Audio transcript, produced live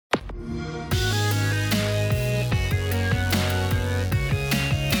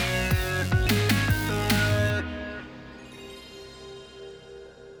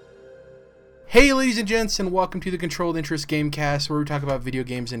Hey ladies and gents, and welcome to the Controlled Interest Gamecast, where we talk about video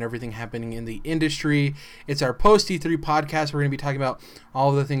games and everything happening in the industry. It's our post-E3 podcast. We're going to be talking about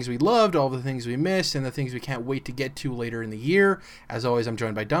all of the things we loved, all of the things we missed, and the things we can't wait to get to later in the year. As always, I'm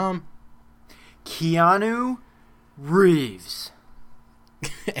joined by Dom. Keanu Reeves.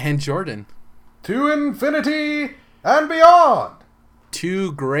 And Jordan. To infinity and beyond.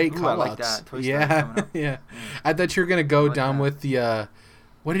 Two great call-outs. I like that. Yeah. I thought you were going to go, Dom, with the...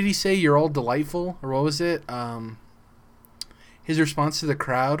 what did he say? You're all delightful, or what was it? His response to the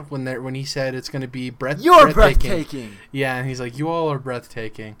crowd when he said it's going to be You're breathtaking. Yeah, and he's like, "You all are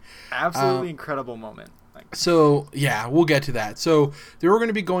breathtaking." Absolutely incredible moment. So yeah, we'll get to that. So we're going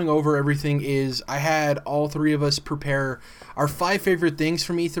to be going over everything. I had all three of us prepare our 5 favorite things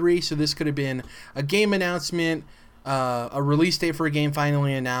from E3. So this could have been a game announcement, a release date for a game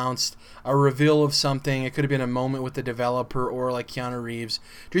finally announced, a reveal of something. It could have been a moment with the developer or like Keanu Reeves.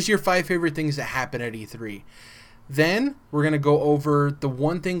 Just your 5 favorite things that happened at E3. Then we're going to go over the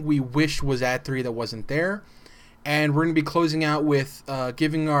one thing we wished was at 3 that wasn't there. And we're going to be closing out with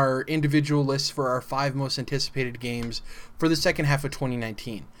giving our individual lists for our 5 most anticipated games for the second half of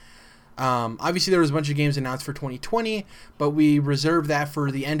 2019. Obviously, there was a bunch of games announced for 2020, but we reserve that for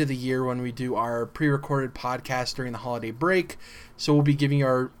the end of the year when we do our pre-recorded podcast during the holiday break. So we'll be giving you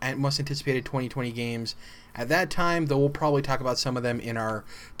our most anticipated 2020 games at that time, though we'll probably talk about some of them in our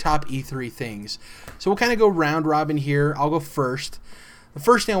top E3 things. So we'll kind of go round robin here. I'll go first. The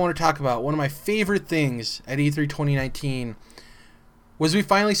first thing I want to talk about, one of my favorite things at E3 2019, was we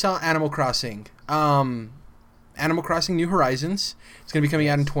finally saw Animal Crossing. Animal Crossing New Horizons. It's going to be coming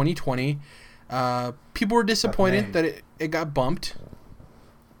out in 2020. People were disappointed that it got bumped.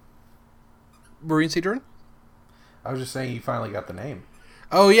 What were you going to say, Jordan? I was just saying you finally got the name.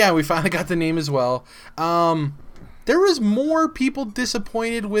 Oh, yeah, we finally got the name as well. There was more people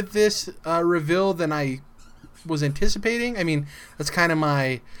disappointed with this reveal than I was anticipating. I mean, that's kind of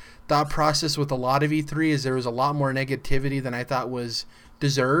my thought process with a lot of E3, is there was a lot more negativity than I thought was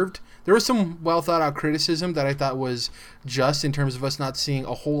deserved. There was some well thought out criticism that I thought was just in terms of us not seeing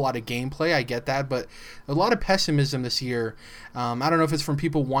a whole lot of gameplay. I get that, but a lot of pessimism this year. I don't know if it's from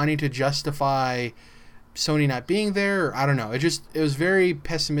people wanting to justify Sony not being there, or I don't know. It was very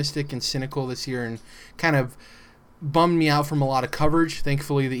pessimistic and cynical this year, and kind of bummed me out from a lot of coverage.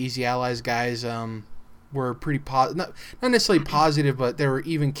 Thankfully, the Easy Allies guys were pretty not necessarily positive, but they were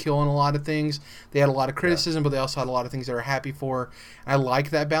even killing a lot of things. They had a lot of criticism, but they also had a lot of things they were happy for. I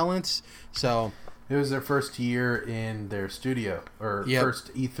like that balance. So it was their first year in their studio, or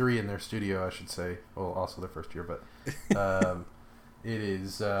first E3 in their studio, I should say. Well, also their first year, but it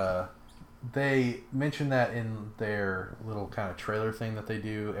is. They mentioned that in their little kind of trailer thing that they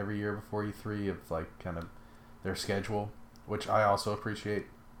do every year before E3 of like kind of their schedule, which I also appreciate.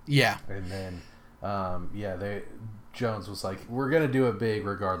 Yeah, and then. Jones was like, we're going to do it big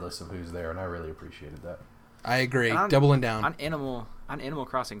regardless of who's there, and I really appreciated that. I agree. Doubling down. On Animal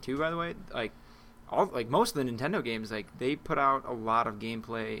Crossing 2, by the way, most of the Nintendo games, like they put out a lot of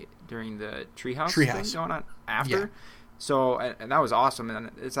gameplay during the Treehouse thing going on after. Yeah. So, and that was awesome,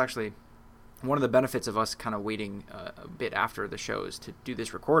 and it's actually one of the benefits of us kind of waiting a bit after the shows to do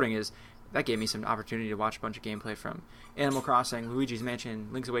this recording is that gave me some opportunity to watch a bunch of gameplay from Animal Crossing, Luigi's Mansion,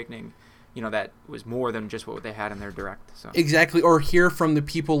 Link's Awakening. You know, that was more than just what they had in their direct. So. Exactly, or hear from the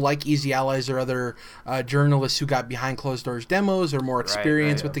people like Easy Allies or other journalists who got behind closed doors demos or more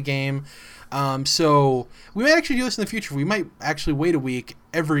experience with the game. So we might actually do this in the future. We might actually wait a week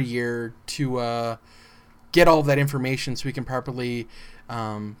every year to get all of that information so we can properly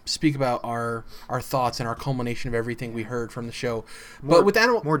speak about our thoughts and our culmination of everything we heard from the show. But with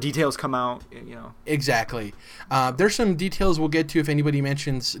more details come out, you know. Exactly. There's some details we'll get to if anybody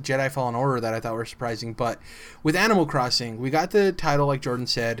mentions Jedi Fallen Order that I thought were surprising. But with Animal Crossing, we got the title, like Jordan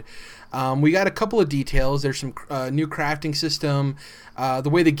said. We got a couple of details. There's some new crafting system. The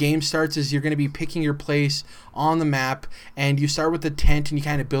way the game starts is you're going to be picking your place on the map, and you start with a tent, and you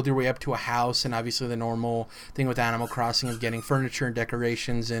kind of build your way up to a house, and obviously the normal thing with Animal Crossing of getting furniture and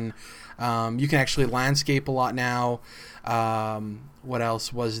decorations, and you can actually landscape a lot now. What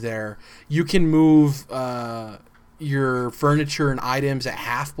else was there? You can move your furniture and items at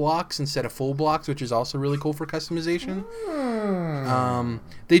half blocks instead of full blocks, which is also really cool for customization.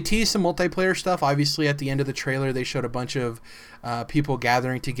 They teased some multiplayer stuff. Obviously, at the end of the trailer, they showed a bunch of people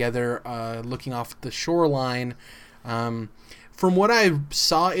gathering together, looking off the shoreline. From what I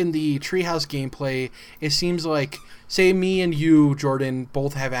saw in the Treehouse gameplay, it seems like, say me and you, Jordan,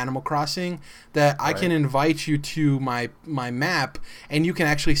 both have Animal Crossing, that I can invite you to my map, and you can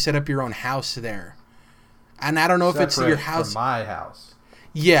actually set up your own house there. And I don't know if it's your house. From my house.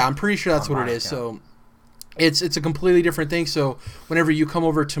 Yeah, I'm pretty sure that's what it is. So it's a completely different thing. So whenever you come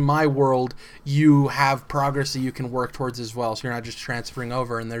over to my world, you have progress that you can work towards as well. So you're not just transferring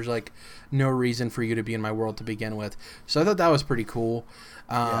over, and there's like no reason for you to be in my world to begin with. So I thought that was pretty cool.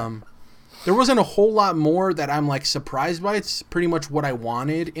 There wasn't a whole lot more that I'm like surprised by. It's pretty much what I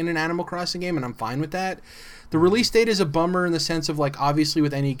wanted in an Animal Crossing game, and I'm fine with that. The release date is a bummer in the sense of like obviously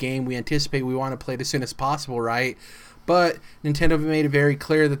with any game we anticipate we want to play it as soon as possible, right? But Nintendo made it very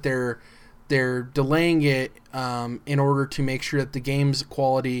clear that they're delaying it in order to make sure that the game's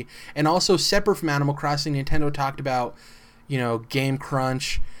quality, and also separate from Animal Crossing, Nintendo talked about, game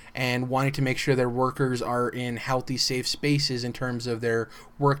crunch and wanting to make sure their workers are in healthy, safe spaces in terms of their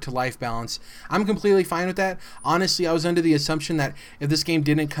work-to-life balance. I'm completely fine with that. Honestly, I was under the assumption that if this game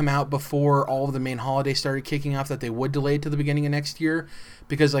didn't come out before all of the main holidays started kicking off, that they would delay it to the beginning of next year,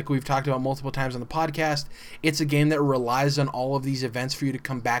 because like we've talked about multiple times on the podcast, it's a game that relies on all of these events for you to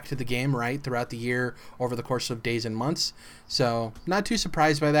come back to the game, right, throughout the year over the course of days and months. So not too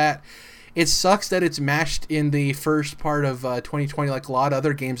surprised by that. It sucks that it's mashed in the first part of 2020 like a lot of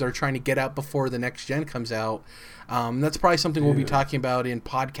other games are trying to get out before the next gen comes out. That's probably something we'll be talking about in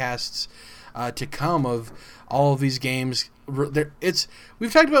podcasts to come of all of these games.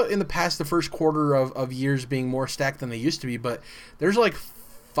 We've talked about in the past the first quarter of years being more stacked than they used to be, but there's like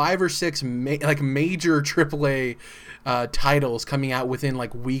 5 or 6 major AAA titles coming out within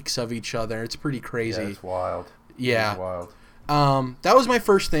like weeks of each other. It's pretty crazy. Yeah, it's wild. Yeah. It's wild. That was my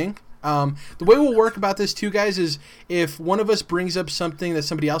first thing. The way we'll work about this too, guys, is if one of us brings up something that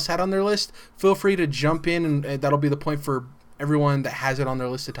somebody else had on their list, feel free to jump in, and that'll be the point for everyone that has it on their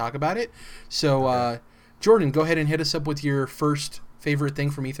list to talk about it. So, Jordan, go ahead and hit us up with your first favorite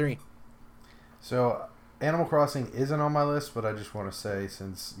thing from E3. So, Animal Crossing isn't on my list, but I just want to say,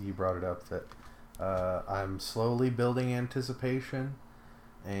 since you brought it up, that I'm slowly building anticipation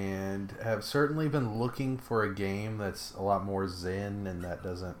and have certainly been looking for a game that's a lot more zen and that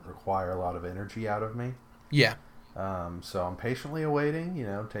doesn't require a lot of energy out of me. Yeah. So I'm patiently awaiting,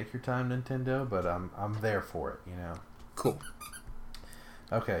 take your time, Nintendo, but I'm there for it, Cool.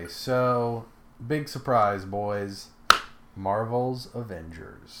 Okay, so big surprise, boys. Marvel's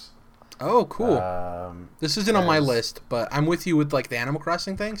Avengers. Oh, cool. This isn't on my list, but I'm with you with like the Animal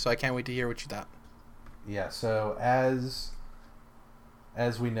Crossing thing, so I can't wait to hear what you thought. Yeah, so as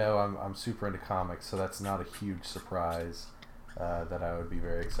we know, I'm super into comics, so that's not a huge surprise that I would be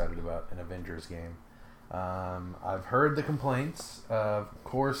very excited about an Avengers game. I've heard the complaints. Of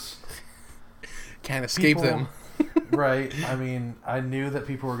course, can't escape them. Right. I mean, I knew that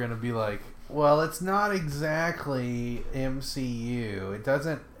people were going to be like, well, it's not exactly MCU. It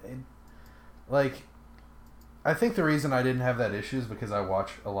doesn't... I think the reason I didn't have that issue is because I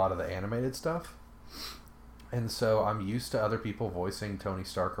watch a lot of the animated stuff. And so I'm used to other people voicing Tony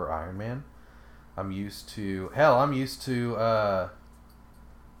Stark or Iron Man. I'm used to...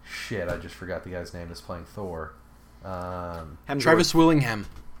 shit, I just forgot the guy's name that's playing Thor. Travis Willingham.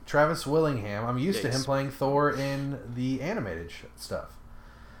 Travis Willingham. I'm used to him playing Thor in the animated stuff.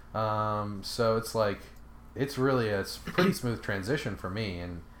 So it's like... It's really a pretty smooth transition for me.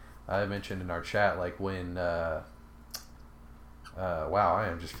 And I mentioned in our chat, like when... wow, I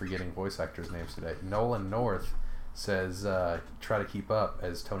am just forgetting voice actors' names today. Nolan North says, try to keep up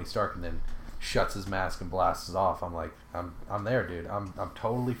as Tony Stark, and then shuts his mask and blasts it off. I'm like, I'm there, dude. I'm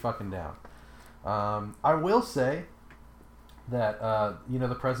totally fucking down. I will say that,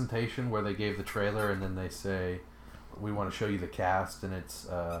 the presentation where they gave the trailer and then they say, we want to show you the cast, and it's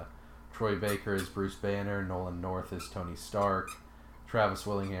Troy Baker as Bruce Banner, Nolan North as Tony Stark, Travis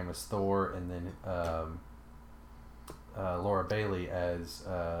Willingham as Thor, and then... Laura Bailey as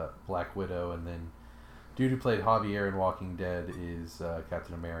Black Widow, and then dude who played Javier in Walking Dead is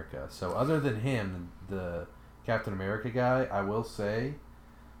Captain America. So other than him, the Captain America guy, I will say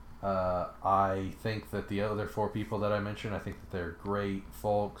I think that the other 4 people that I mentioned, I think that they're great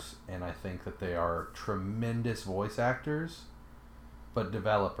folks, and I think that they are tremendous voice actors, but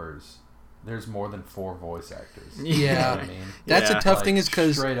developers. There's more than 4 voice actors. Yeah. You know what I mean? That's a tough thing is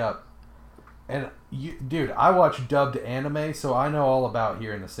because... Straight up. And, dude, I watch dubbed anime, so I know all about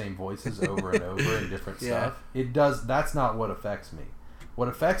hearing the same voices over and over in different stuff. That's not what affects me. What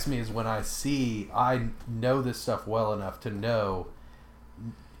affects me is when I know this stuff well enough to know,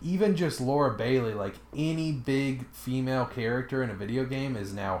 even just Laura Bailey, like any big female character in a video game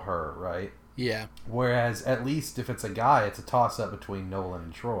is now her, right? Yeah. Whereas, at least if it's a guy, it's a toss-up between Nolan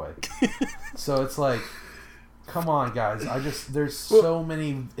and Troy. So it's like... Come on, guys. There's so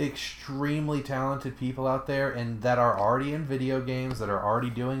many extremely talented people out there and that are already in video games, that are already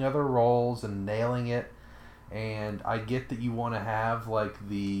doing other roles and nailing it. and I get that you want to have like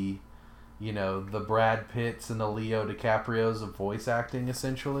the Brad Pitts and the Leo DiCaprios of voice acting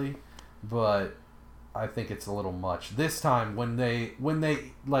essentially, but I think it's a little much. This time when they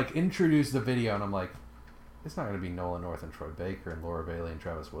like introduce the video and I'm like, it's not going to be Nolan North and Troy Baker and Laura Bailey and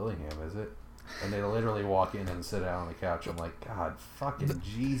Travis Willingham, is it? And they literally walk in and sit down on the couch. I'm like, God, fucking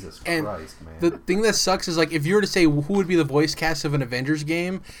Jesus Christ, man. The thing that sucks is, like, if you were to say who would be the voice cast of an Avengers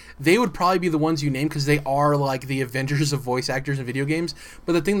game, they would probably be the ones you name because they are, like, the Avengers of voice actors in video games.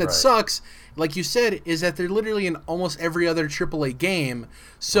 But the thing that sucks, like you said, is that they're literally in almost every other AAA game.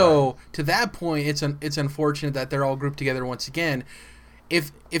 So, to that point, it's unfortunate that they're all grouped together once again.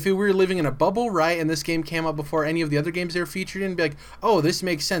 If we were living in a bubble, right, and this game came out before any of the other games they were featured in, be like, oh, this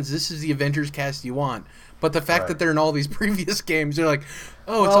makes sense. This is the Avengers cast you want. But the fact that they're in all these previous games, you're like,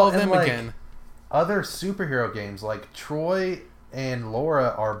 oh, it's all of them again. Other superhero games, like Troy and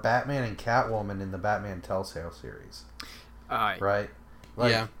Laura are Batman and Catwoman in the Batman Telltale series. Right?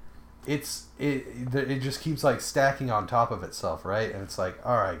 Like, yeah. It just keeps, like, stacking on top of itself, right? And it's like,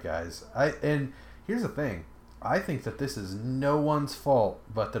 all right, guys. And here's the thing. I think that this is no one's fault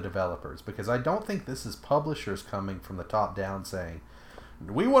but the developers, because I don't think this is publishers coming from the top down saying,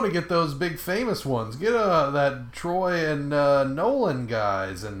 we want to get those big famous ones. Get that Troy and Nolan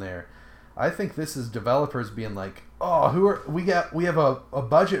guys in there. I think this is developers being like, oh, we have a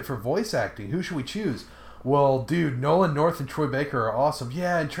budget for voice acting. Who should we choose? Well, dude, Nolan North and Troy Baker are awesome.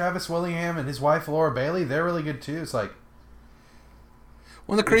 Yeah, and Travis Willingham and his wife Laura Bailey, they're really good too. It's like,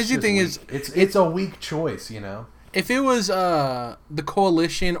 well, the crazy thing is, it's a weak choice, you know. If it was the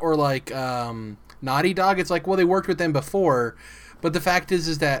Coalition or like Naughty Dog, it's like, well, they worked with them before, but the fact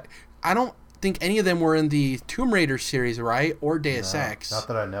is that I don't think any of them were in the Tomb Raider series, right? Or Deus Ex. Not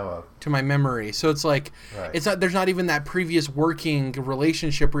that I know of. To my memory. So it's like, it's not. There's not even that previous working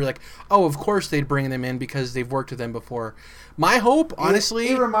relationship where you're like, oh, of course they'd bring them in because they've worked with them before. My hope, honestly...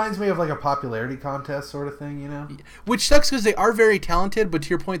 It reminds me of like a popularity contest sort of thing, you know? Which sucks because they are very talented, but to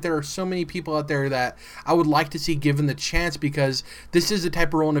your point, there are so many people out there that I would like to see given the chance, because this is the type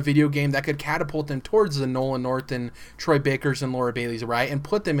of role in a video game that could catapult them towards the Nolan North and Troy Bakers and Laura Baileys, right? And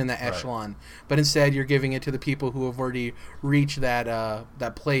put them in that echelon. But instead, you're giving it to the people who have already reached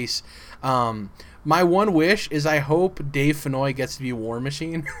that place. My one wish is I hope Dave Fennoy gets to be War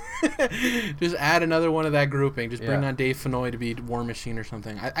Machine. Just add another one of that grouping. Just bring on Dave Fennoy to be War Machine or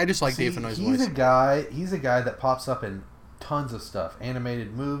something. I just like Dave Fennoy's voice. He's a guy that pops up in tons of stuff.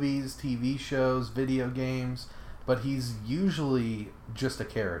 Animated movies, TV shows, video games. But he's usually just a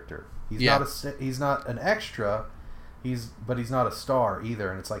character. He's not an extra. But he's not a star either.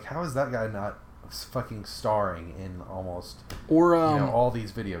 And it's like, how is that guy not fucking starring in almost all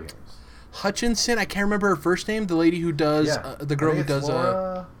these video games? Hutchinson, I can't remember her first name. The lady who does the girl who does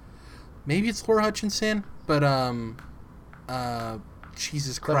Laura... maybe it's Laura Hutchinson, but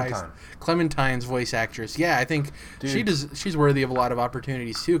Jesus Christ, Clementine's voice actress. Yeah, I think she's worthy of a lot of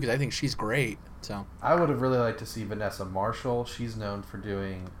opportunities too, because I think she's great. So I would have really liked to see Vanessa Marshall. She's known for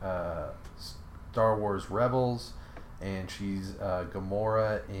doing Star Wars Rebels, and she's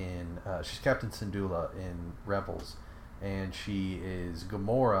Gamora in she's Captain Syndulla in Rebels. And she is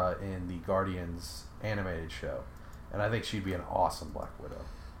Gamora in the Guardians animated show. And I think she'd be an awesome Black Widow.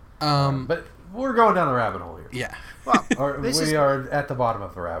 But we're going down the rabbit hole here. Yeah. Well, we are at the bottom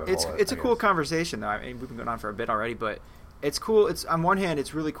of the rabbit hole. It's a cool conversation, though. I mean, we've been going on for a bit already, but it's cool. It's on one hand,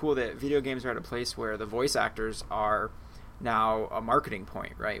 it's really cool that video games are at a place where the voice actors are now a marketing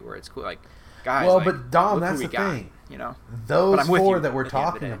point, right? Where it's cool, like, guys. Well, but Dom, that's the thing. You know, those four that we're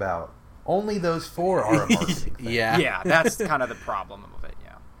talking about. Only those four are a marketing thing. Yeah, that's kind of the problem of it,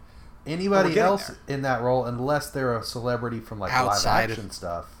 yeah. Anybody else in that role, unless they're a celebrity from like outside live action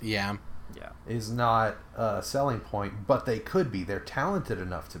stuff, is not a selling point, but they could be. They're talented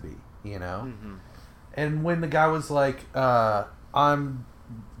enough to be, you know? Mm-hmm. And when the guy was like, I'm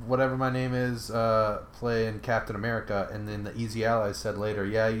whatever my name is, playing Captain America, and then the Easy Allies said later,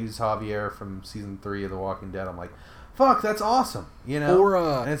 yeah, use Javier from season 3 of The Walking Dead, I'm like, fuck, that's awesome, you know. Or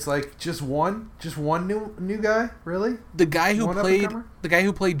and it's like just one new guy, really. The guy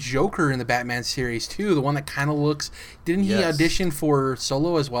who played Joker in the Batman series too, the one that kind of looks. Didn't he audition for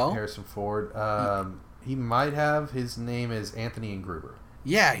Solo as well? Harrison Ford. He might have. His name is Anthony Gruber.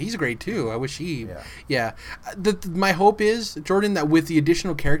 Yeah, he's great too. I wish he. Yeah. My hope is, Jordan, that with the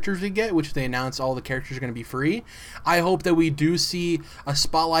additional characters we get, which they announce all the characters are going to be free, I hope that we do see a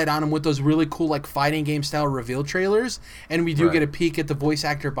spotlight on them with those really cool like fighting game style reveal trailers, and we do get a peek at the voice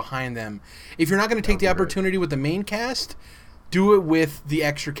actor behind them. If you're not going to take the opportunity with the main cast, do it with the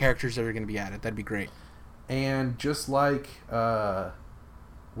extra characters that are going to be added. That'd be great. And just like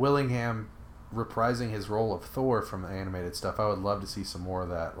Willingham reprising his role of Thor from the animated stuff. I would love to see some more of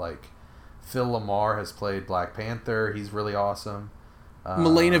that. Like, Phil Lamar has played Black Panther. He's really awesome.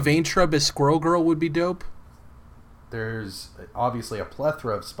 Milena Vaintrub as Squirrel Girl would be dope. There's obviously a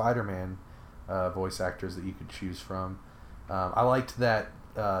plethora of Spider-Man voice actors that you could choose from. I liked that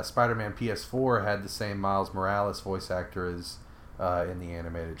Spider-Man PS4 had the same Miles Morales voice actor as in the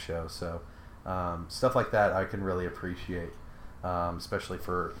animated show. So stuff like that I can really appreciate, especially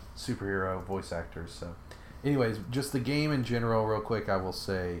for superhero voice actors. So anyways, just the game in general, real quick, I will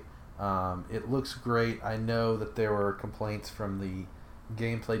say it looks great. I know that there were complaints from the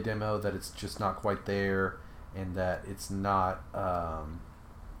gameplay demo that it's just not quite there, and that it's not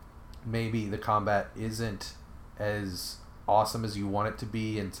maybe the combat isn't as awesome as you want it to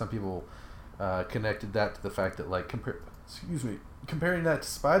be, and some people connected that to the fact that, like, comparing that to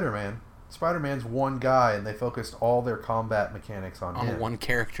Spider-Man's one guy, and they focused all their combat mechanics on him. One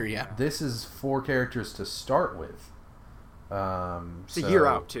character. Yeah, this is 4 characters to start with. It's a year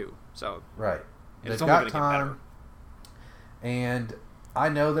out too, so right. They've got time, and I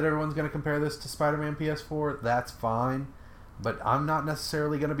know that everyone's going to compare this to Spider-Man PS4. That's fine, but I'm not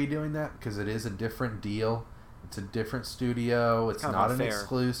necessarily going to be doing that because it is a different deal. It's a different studio. It's not an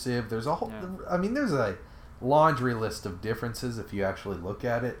exclusive. There's a whole. Yeah. I mean, there's a laundry list of differences if you actually look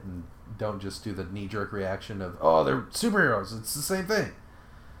at it and don't just do the knee-jerk reaction of, oh, they're superheroes. It's the same thing.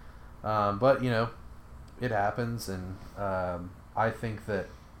 But, you know, it happens, and I think that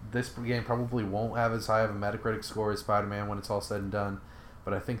this game probably won't have as high of a Metacritic score as Spider-Man when it's all said and done,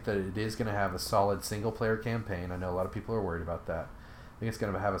 but I think that it is going to have a solid single-player campaign. I know a lot of people are worried about that. I think it's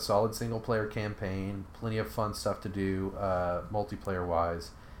going to have a solid single-player campaign, plenty of fun stuff to do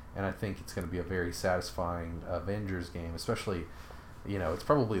multiplayer-wise, and I think it's going to be a very satisfying Avengers game, especially, you know, it's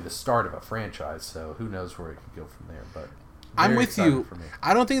probably the start of a franchise, so who knows where it could go from there, but I'm with you.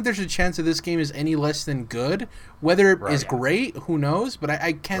 I don't think there's a chance that this game is any less than good. Whether it is great, who knows, but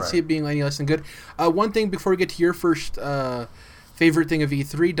I can't see it being any less than good. One thing before we get to your first favorite thing of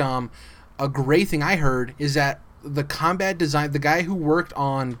E3, Dom, a great thing I heard is that the combat design, the guy who worked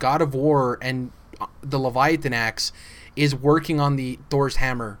on God of War and the Leviathan axe is working on the Thor's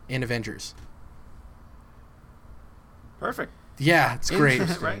hammer in Avengers. Perfect. Yeah, it's great.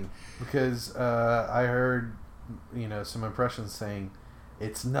 Right. Because I heard, you know, some impressions saying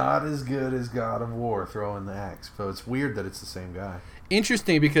it's not as good as God of War throwing the axe. So it's weird that it's the same guy.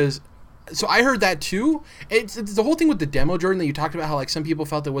 Interesting, because so I heard that too. It's the whole thing with the demo, Jordan, that you talked about how like some people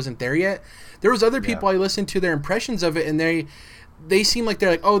felt it wasn't there yet. There was other people I listened to their impressions of it, and they seem like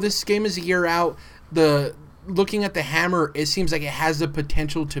they're like, oh, this game is a year out. Looking at the hammer, it seems like it has the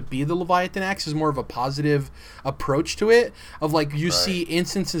potential to be the Leviathan axe. Is more of a positive approach to it, of like you see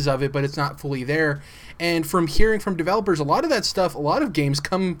instances of it, but it's not fully there. And from hearing from developers, a lot of that stuff, a lot of games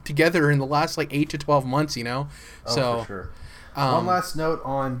come together in the last like 8 to 12 months, you know? For sure. One last note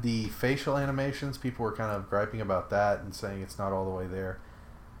on the facial animations. People were kind of griping about that and saying it's not all the way there.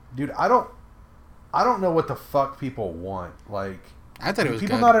 Dude, I don't know what the fuck people want. Like, I thought it was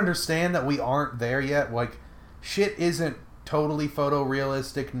people good. Not understand that we aren't there yet. Like, shit isn't totally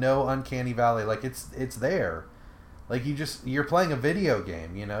photorealistic, no uncanny valley. Like, it's there. Like, you're playing a video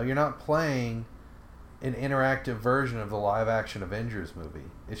game, you know? You're not playing an interactive version of the live action Avengers movie.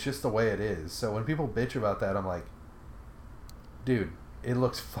 It's just the way it is. So when people bitch about that, I'm like, dude, it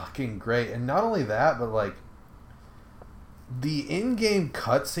looks fucking great. And not only that, but like the in-game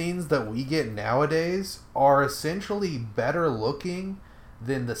cutscenes that we get nowadays are essentially better looking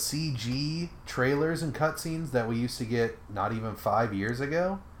than the CG trailers and cutscenes that we used to get not even 5 years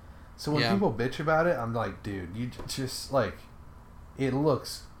ago. So when people bitch about it, I'm like, dude, you just like, it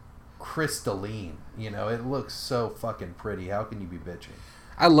looks crystalline, you know, it looks so fucking pretty. How can you be bitching?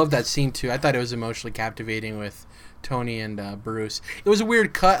 I love that scene too. I thought it was emotionally captivating with Tony and Bruce. It was a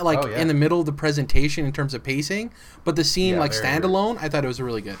weird cut, like in the middle of the presentation in terms of pacing, but the scene, like standalone, I thought it was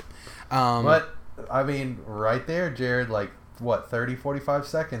really good. But I mean, right there, Jared, like what, 30, 45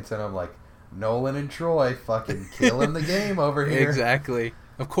 seconds, and I'm like, Nolan and Troy fucking killing the game over here. Exactly.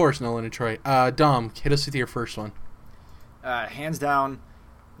 Of course, Nolan and Troy. Dom, hit us with your first one. Hands down,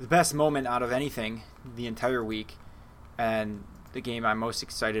 the best moment out of anything the entire week, and the game I'm most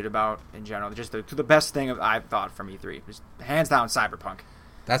excited about in general. Just the best thing I've thought from E3. Just hands down, Cyberpunk.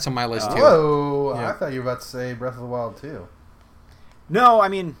 That's on my list too. Whoa! Yeah. I thought you were about to say Breath of the Wild too. No, I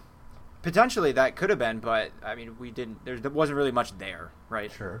mean, potentially that could have been, but I mean, we didn't. There wasn't really much there,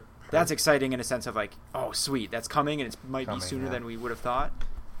 right? Sure. That's exciting in a sense of like, oh, sweet, that's coming, and it might be sooner than we would have thought.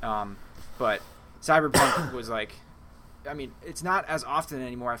 But Cyberpunk was like, I mean, it's not as often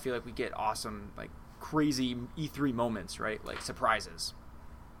anymore. I feel like we get awesome, like, crazy E3 moments, right? Like surprises.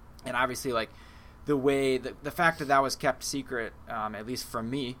 And obviously, like, the way the fact that was kept secret, at least from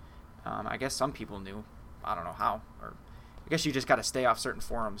me, I guess some people knew. I don't know how, or I guess you just got to stay off certain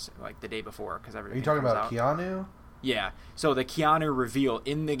forums like the day before because everything. Are you talking about out. Keanu? Yeah. So the Keanu reveal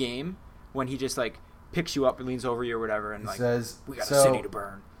in the game when he just like picks you up and leans over you or whatever and like says, we got a city to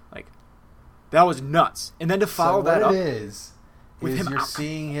burn. Like that was nuts. And then to follow that up, you're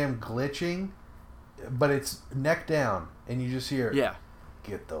seeing him glitching, but it's neck down, and you just hear,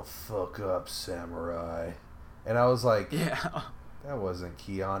 "Get the fuck up, samurai," and I was like, "Yeah." That wasn't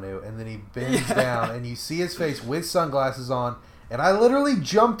Keanu. And then he bends down, and you see his face with sunglasses on. And I literally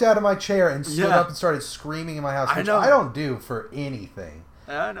jumped out of my chair and stood up and started screaming in my house, which I don't do for anything.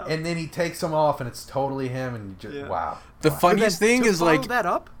 I know. And then he takes them off, and it's totally him. And you just wow. The funniest thing is like that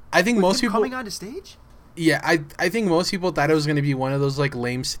up. I think most people coming onto stage. Yeah, I think most people thought it was going to be one of those like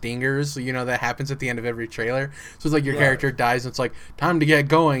lame stingers, that happens at the end of every trailer. So it's like your character dies and it's like time to get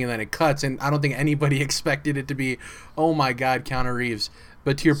going, and then it cuts. And I don't think anybody expected it to be, oh my god, Keanu Reeves.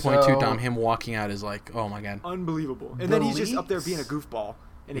 But to your point too, Dom, him walking out is like, oh my god, unbelievable. And then he's just up there being a goofball,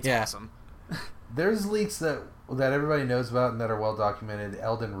 and it's awesome. There's leaks that everybody knows about and that are well documented.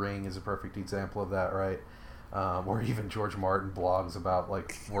 Elden Ring is a perfect example of that, right? Or even George Martin blogs about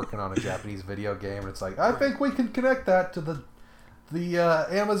like working on a Japanese video game, and it's like, I think we can connect that to the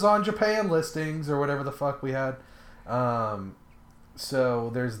Amazon Japan listings or whatever the fuck we had.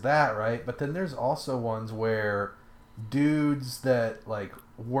 So there's that, right? But then there's also ones where dudes that like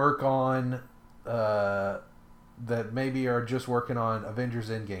work on that maybe are just working on Avengers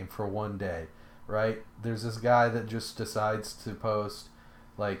Endgame for one day, right? There's this guy that just decides to post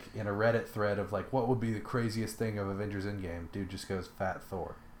like in a Reddit thread of like, what would be the craziest thing of Avengers Endgame? Dude just goes, Fat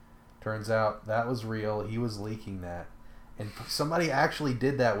Thor. Turns out that was real. He was leaking that, and somebody actually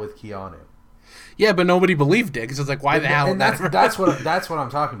did that with Keanu. Yeah, but nobody believed it because it's like, why the hell? And that's what I'm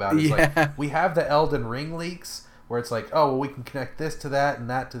talking about. It's like we have the Elden Ring leaks where it's like, oh, well, we can connect this to that and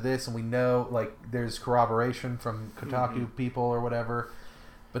that to this, and we know like there's corroboration from Kotaku people or whatever.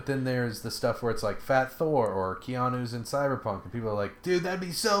 But then there's the stuff where it's like Fat Thor or Keanu's in Cyberpunk, and people are like, dude, that'd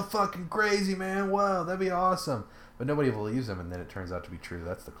be so fucking crazy, man. Wow, that'd be awesome. But nobody believes him, and then it turns out to be true.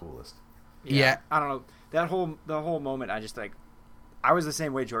 That's the coolest. Yeah. I don't know. The whole moment, I just like, I was the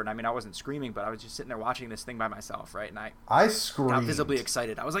same way, Jordan. I mean, I wasn't screaming, but I was just sitting there watching this thing by myself, right? And I screamed. Got visibly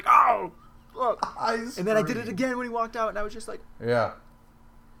excited. I was like, oh, look. And then I did it again when he walked out, and I was just like,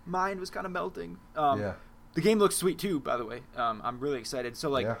 mind was kind of melting. The game looks sweet too, by the way. I'm really excited. So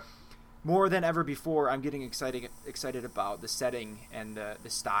like, more than ever before, I'm getting excited about the setting and the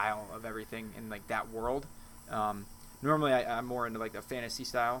style of everything in like that world. Normally, I'm more into like the fantasy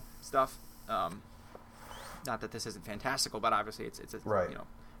style stuff. Not that this isn't fantastical, but obviously it's a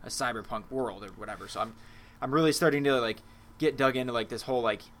a cyberpunk world or whatever. So I'm really starting to like get dug into like this whole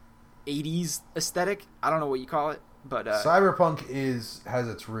like 80s aesthetic. I don't know what you call it, but cyberpunk has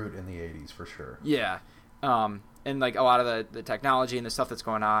its root in the 80s for sure. Yeah. And like a lot of the technology and the stuff that's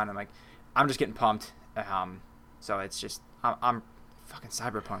going on, and like I'm just getting pumped. So it's just I'm fucking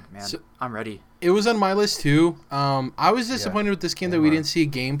cyberpunk, man. So, I'm ready. It was on my list too. I was disappointed with this game that we didn't see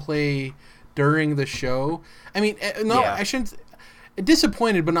gameplay during the show. I mean, I shouldn't.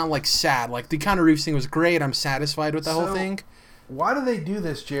 Disappointed, but not like sad. Like the Keanu Reeves thing was great. I'm satisfied with the whole thing. Why do they do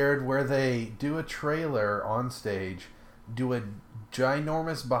this, Jared? Where they do a trailer on stage, do a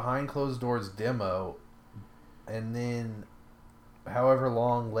ginormous behind closed doors demo, and then however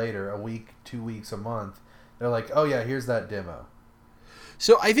long later, a week, 2 weeks, a month, they're like, oh yeah, here's that demo.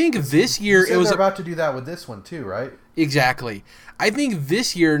 So I think this year it was they're about to do that with this one too, right? Exactly. I think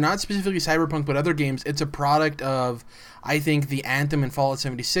this year, not specifically Cyberpunk, but other games, it's a product of, I think, the Anthem and Fallout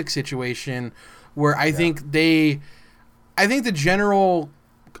 76 situation, where I think the general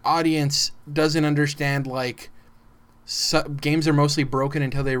audience doesn't understand like games are mostly broken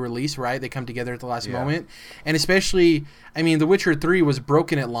until they release, right? They come together at the last moment, and especially, I mean, The Witcher 3 was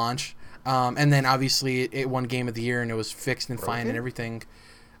broken at launch. And then obviously it won Game of the Year and it was fixed and fine and everything.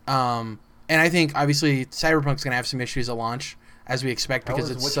 And I think obviously Cyberpunk's gonna have some issues at launch, as we expect,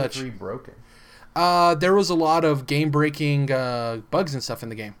 because it's Witcher 3 broken? There was a lot of game-breaking bugs and stuff in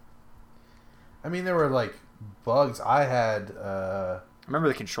the game. I mean, there were like bugs. I had. I remember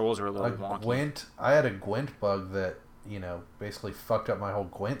the controls were a little wonky. I had a Gwent bug that basically fucked up my whole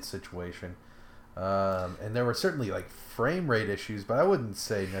Gwent situation. And there were certainly like frame rate issues, but I wouldn't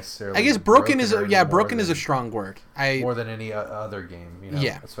say necessarily. I guess broken is a strong word. More than any other game,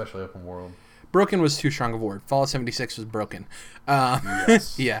 especially open world. Broken was too strong of a word. Fallout 76 was broken.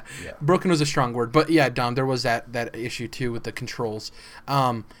 Yes. Yeah. Broken was a strong word, but yeah, Dom, there was that issue too with the controls.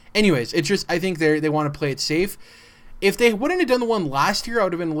 Anyways, it's just I think they want to play it safe. if they wouldn't have done the one last year, I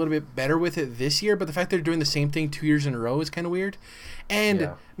would have been a little bit better with it this year. But the fact they're doing the same thing 2 years in a row is kind of weird.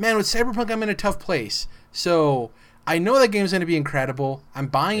 And, man, with Cyberpunk, I'm in a tough place. So I know that game's going to be incredible. I'm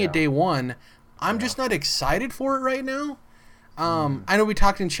buying it day one. I'm just not excited for it right now. I know we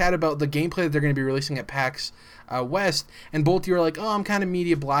talked in chat about the gameplay that they're going to be releasing at PAX West, and both of you are like, oh, I'm kind of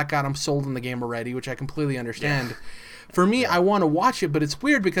media blackout. I'm sold on the game already, which I completely understand. Yeah. For me, I want to watch it, but it's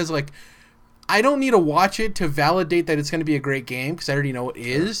weird because, like, I don't need to watch it to validate that it's going to be a great game because I already know it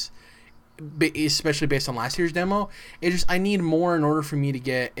is, especially based on last year's demo. It just, I need more in order for me to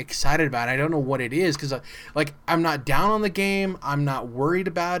get excited about it. I don't know what it is because, like, I'm not down on the game. I'm not worried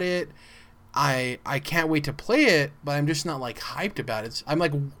about it. I can't wait to play it, but I'm just not, like, hyped about it. I'm,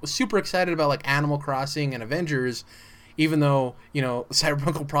 like, super excited about, like, Animal Crossing and Avengers, even though, you know,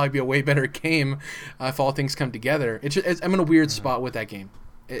 Cyberpunk will probably be a way better game if all things come together. I'm in a weird spot with that game.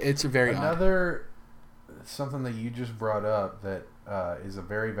 It's very odd. Something that you just brought up that is a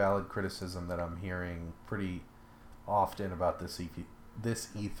very valid criticism that I'm hearing pretty often about this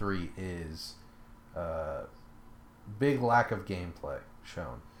E3 is big lack of gameplay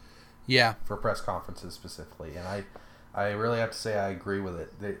shown. Yeah. For press conferences specifically. And I really have to say I agree with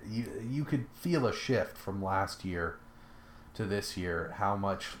it. That you could feel a shift from last year to this year, how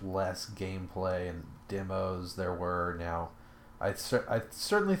much less gameplay and demos there were now. I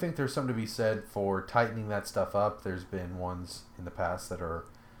certainly think there's something to be said for tightening that stuff up. There's been ones in the past that are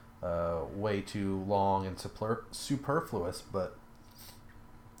way too long and superfluous, but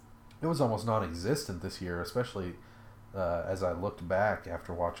it was almost non-existent this year, especially as I looked back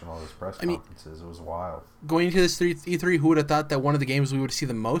after watching all those press conferences. It was wild. Going into this E3, who would have thought that one of the games we would see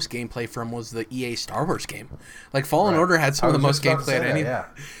the most gameplay from was the EA Star Wars game? Like, Fallen Order had some of the most gameplay at any. Yeah.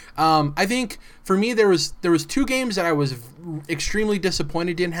 I think for me there was two games that I was extremely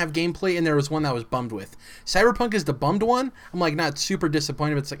disappointed didn't have gameplay, and there was one that I was bummed with. Cyberpunk is the bummed one. I'm like not super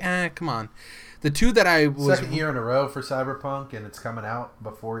disappointed, but it's like, come on. The two that I was... Second year in a row for Cyberpunk, and it's coming out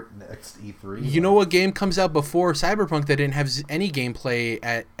before next E3. You know what game comes out before Cyberpunk that didn't have any gameplay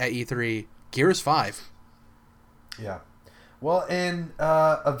at E3? Gears 5. Yeah. Well, and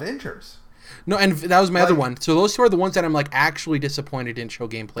Avengers. No, and that was my other one. So those two are the ones that I'm like actually disappointed didn't show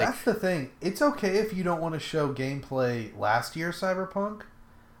gameplay. That's the thing. It's okay if you don't want to show gameplay last year Cyberpunk,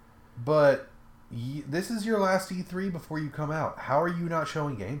 but this is your last E3 before you come out. How are you not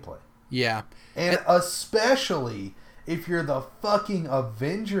showing gameplay? Yeah. And especially if you're the fucking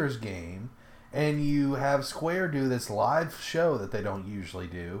Avengers game and you have Square do this live show that they don't usually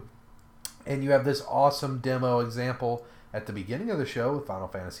do, and you have this awesome demo example at the beginning of the show with Final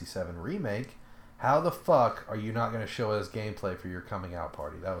Fantasy VII Remake, how the fuck are you not going to show us gameplay for your coming out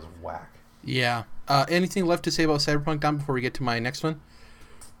party? That was whack. Yeah. Anything left to say about Cyberpunk, Dom, before we get to my next one?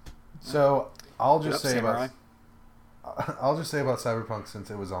 So I'll just say about Cyberpunk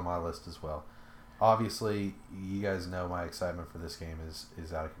since it was on my list as well. Obviously, you guys know my excitement for this game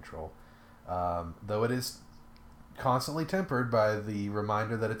is out of control. Though it is constantly tempered by the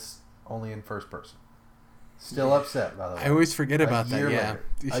reminder that it's only in first person. Still upset, by the way. I always forget about that, yeah.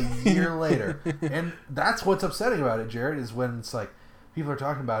 A year later. And that's what's upsetting about it, Jared, is when it's like, people are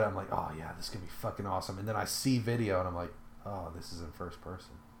talking about it, I'm like, oh yeah, this is going to be fucking awesome. And then I see video and I'm like, oh, this is in first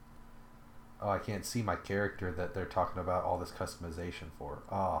person. Oh, I can't see my character that they're talking about all this customization for.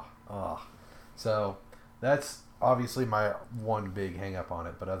 So that's obviously my one big hang up on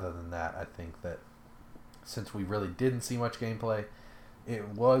it. But other than that, I think that since we really didn't see much gameplay, it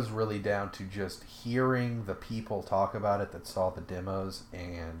was really down to just hearing the people talk about it that saw the demos,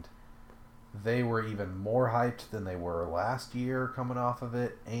 and they were even more hyped than they were last year coming off of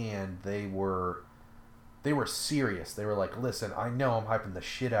it, and they were serious. They were like, listen, I know I'm hyping the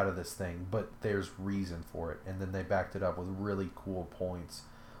shit out of this thing, but there's reason for it. And then they backed it up with really cool points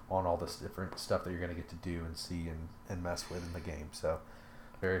on all this different stuff that you're going to get to do and see and mess with in the game. So,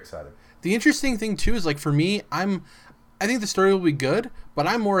 very excited. The interesting thing, too, is, like, for me, I think the story will be good, but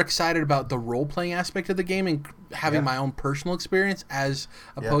I'm more excited about the role-playing aspect of the game and having my own personal experience as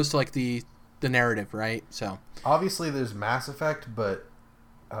opposed to, like, the narrative, right? So obviously there's Mass Effect, but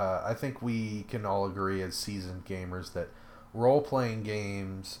I think we can all agree as seasoned gamers that role-playing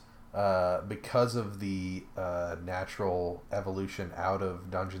games, because of the natural evolution out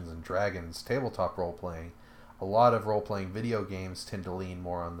of Dungeons and Dragons tabletop role-playing, a lot of role-playing video games tend to lean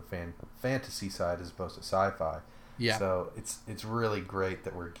more on the fantasy side as opposed to sci-fi. Yeah. So it's really great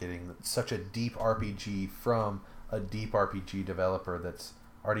that we're getting such a deep RPG from a deep RPG developer that's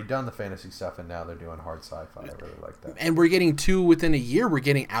already done the fantasy stuff, and now they're doing hard sci-fi. I really like that. And we're getting 2 within a year. We're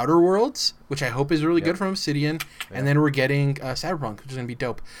getting Outer Worlds, which I hope is really good from Obsidian, and then we're getting Cyberpunk, which is going to be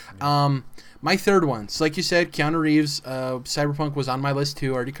dope. Yeah. My third one, so like you said, Keanu Reeves, Cyberpunk was on my list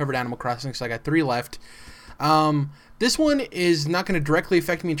too. I already covered Animal Crossing, so I got 3 left. This one is not going to directly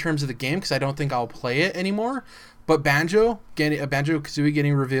affect me in terms of the game because I don't think I'll play it anymore. But Banjo and Kazooie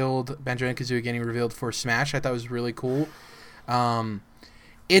getting revealed for Smash, I thought was really cool.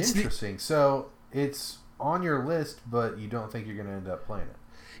 It's interesting. So it's on your list, but you don't think you're going to end up playing it.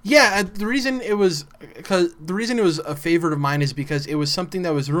 Yeah, the reason it was a favorite of mine is because it was something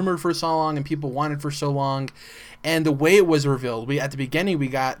that was rumored for so long and people wanted for so long, and the way it was revealed. At the beginning we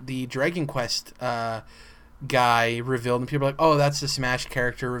got the Dragon Quest guy revealed, and people were like, "Oh, that's the Smash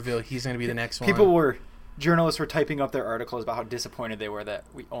character reveal. He's going to be the next one." Journalists were typing up their articles about how disappointed they were that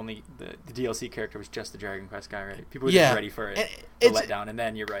the DLC character was just the Dragon Quest guy, right? People were just ready for it to let down, and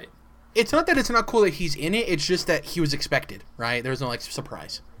then you're right. It's not that it's not cool that he's in it, it's just that he was expected, right? There was no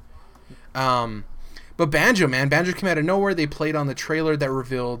surprise. But Banjo came out of nowhere. They played on the trailer that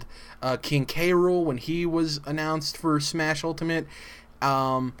revealed King K. Rool when he was announced for Smash Ultimate.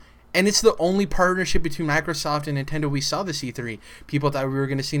 And it's the only partnership between Microsoft and Nintendo we saw this E3. People thought we were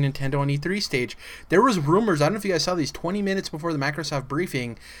going to see Nintendo on E3 stage. There was rumors, I don't know if you guys saw these, 20 minutes before the Microsoft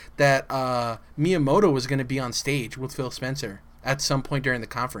briefing, that Miyamoto was going to be on stage with Phil Spencer at some point during the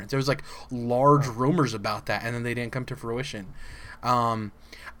conference. There was large rumors about that, and then they didn't come to fruition.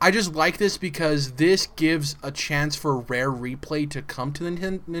 I just like this because this gives a chance for Rare Replay to come to the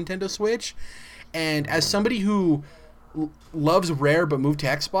Nintendo Switch. And as somebody who loves Rare but moved to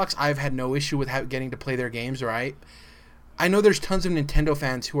Xbox, I've had no issue with getting to play their games, right? I know there's tons of Nintendo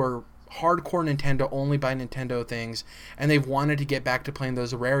fans who are hardcore Nintendo, only buy Nintendo things, and they've wanted to get back to playing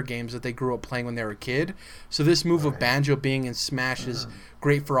those Rare games that they grew up playing when they were a kid. So this move of Banjo being in Smash is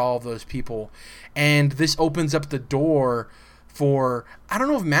great for all of those people. And this opens up the door for, I don't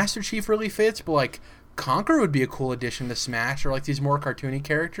know if Master Chief really fits, but Conker would be a cool addition to Smash, or these more cartoony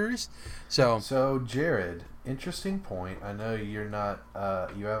characters. So Jared, interesting point. I know you're not,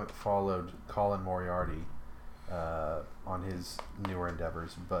 you haven't followed Colin Moriarty on his newer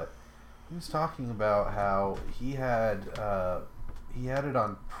endeavors, but he was talking about how he had it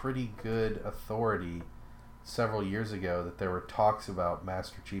on pretty good authority several years ago that there were talks about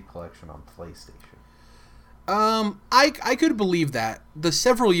Master Chief Collection on PlayStation. I could believe that. The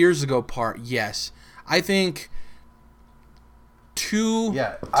several years ago part, yes. I think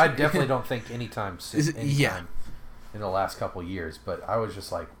I definitely don't think anytime in the last couple years, but I was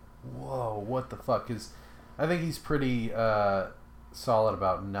just like, whoa, what the fuck is... I think he's pretty solid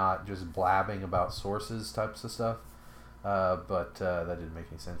about not just blabbing about sources types of stuff, but that didn't make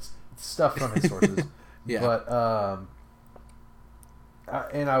any sense. Stuff from his sources. Yeah. But,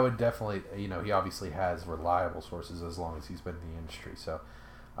 and I would definitely, he obviously has reliable sources as long as he's been in the industry, so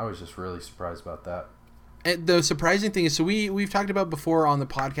I was just really surprised about that. And the surprising thing is, so we've talked about before on the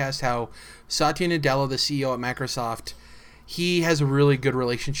podcast how Satya Nadella, the CEO at Microsoft, he has a really good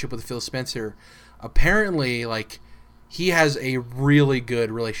relationship with Phil Spencer. Apparently, he has a really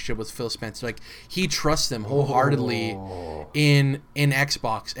good relationship with Phil Spencer. He trusts him wholeheartedly in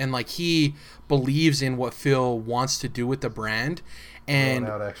Xbox, and he believes in what Phil wants to do with the brand. And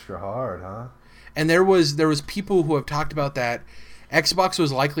going out extra hard, huh? And there was people who have talked about that Xbox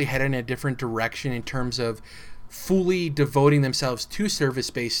was likely headed in a different direction in terms of fully devoting themselves to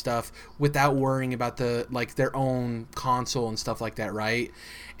service-based stuff without worrying about their own console and stuff like that, right?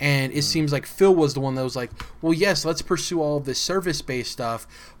 And it seems like Phil was the one that was like, well, yes, let's pursue all of this service-based stuff,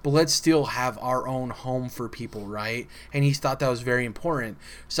 but let's still have our own home for people, right? And he thought that was very important.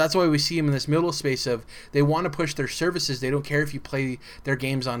 So that's why we see him in this middle space of they want to push their services. They don't care if you play their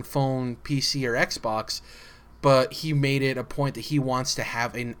games on phone, PC, or Xbox, but he made it a point that he wants to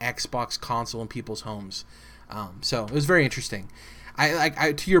have an Xbox console in people's homes. So it was very interesting.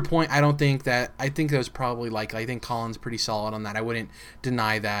 I to your point, I think that was probably I think Colin's pretty solid on that. I wouldn't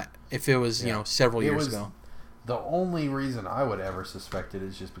deny that if it was several years ago. The only reason I would ever suspect it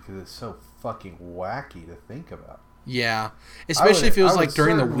is just because it's so fucking wacky to think about. Yeah, especially if it was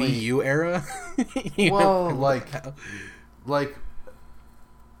during the Wii U era.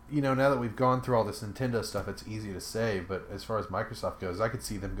 Now that we've gone through all this Nintendo stuff, it's easy to say, but as far as Microsoft goes, I could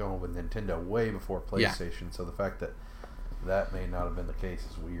see them going with Nintendo way before PlayStation, so the fact that may not have been the case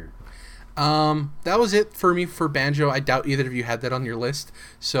is weird. That was it for me for Banjo. I doubt either of you had that on your list.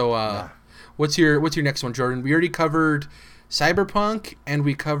 So, what's your next one, Jordan? We already covered Cyberpunk, and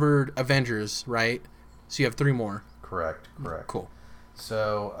we covered Avengers, right? So you have 3 more. Correct. Cool.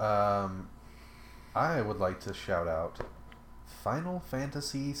 So, I would like to shout out Final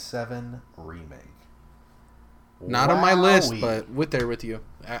Fantasy VII Remake. Not on my list, but there with you.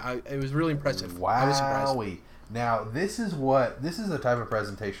 It was really impressive. Wow. I was surprised. Now, this is the type of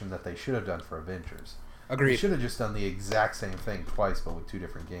presentation that they should have done for Avengers. Agreed. They should have just done the exact same thing twice, but with 2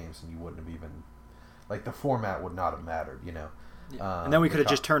 different games, and you wouldn't have even... Like, the format would not have mattered, you know? Yeah. And then we could have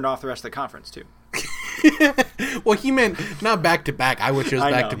just turned off the rest of the conference, too. Well, he meant not back-to-back. I wish it was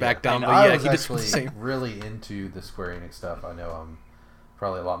back-to-back, Dom. But yeah, he just was really into the Square Enix stuff. I know I'm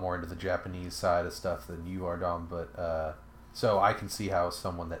probably a lot more into the Japanese side of stuff than you are, Dom, but... so I can see how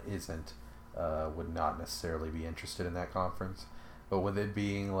someone that isn't would not necessarily be interested in that conference. But with it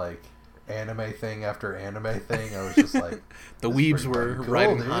being, like... anime thing after anime thing, I was just like, the weebs were cool,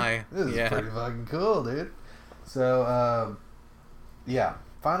 riding dude. high. This is pretty fucking cool, dude. So, yeah,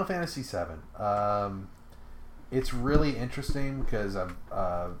 Final Fantasy VII. It's really interesting because I've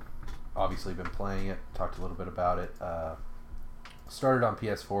obviously been playing it, talked a little bit about it. Started on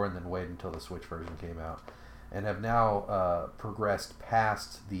PS4 and then waited until the Switch version came out, and have now progressed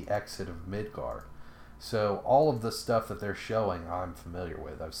past the exit of Midgar. So all of the stuff that they're showing, I'm familiar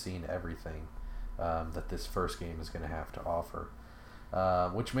with. I've seen everything that this first game is going to have to offer.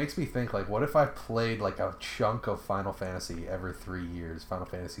 Which makes me think, like, what if I played, like, a chunk of Final Fantasy every 3 years, Final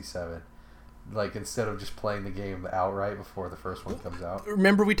Fantasy VII, like, instead of just playing the game outright before the first one comes out?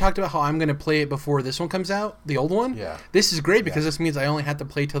 Remember we talked about how I'm going to play it before this one comes out, the old one? Yeah. This is great because this means I only have to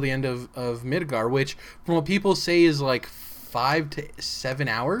play till the end of Midgar, which, from what people say, is, like, 5 to 7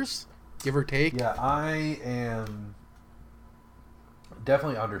 hours? Give or take. Yeah, I am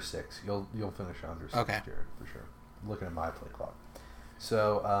definitely under 6. You'll finish under 6, okay. Jared, for sure. Looking at my play clock.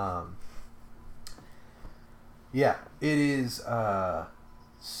 So, yeah, it is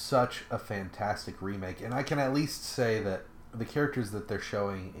such a fantastic remake, and I can at least say that the characters that they're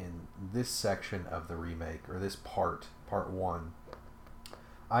showing in this section of the remake, or this part 1,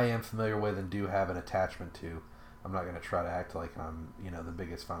 I am familiar with and do have an attachment to. I'm not going to try to act like I'm, the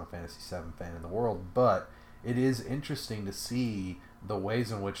biggest Final Fantasy VII fan in the world, but it is interesting to see the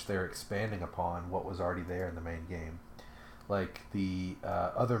ways in which they're expanding upon what was already there in the main game. Like the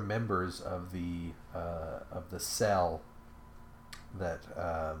other members of the cell that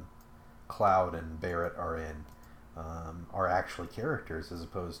Cloud and Barrett are in are actually characters, as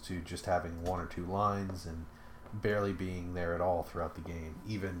opposed to just having 1 or 2 lines and barely being there at all throughout the game.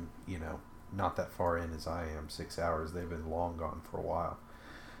 Even, not that far in as I am, 6 hours. They've been long gone for a while.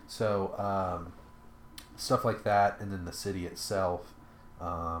 So, stuff like that, and then the city itself,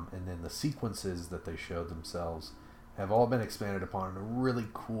 and then the sequences that they showed themselves have all been expanded upon in a really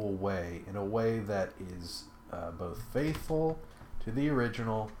cool way, in a way that is both faithful to the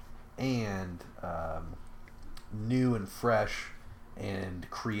original and new and fresh and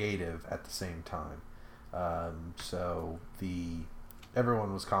creative at the same time. So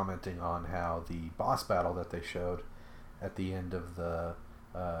everyone was commenting on how the boss battle that they showed at the end of the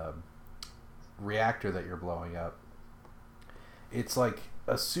reactor that you're blowing up, it's like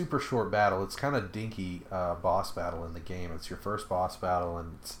a super short battle. It's kind of dinky boss battle in the game. It's your first boss battle,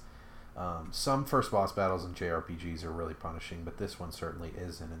 and it's, some first boss battles in JRPGs are really punishing, but this one certainly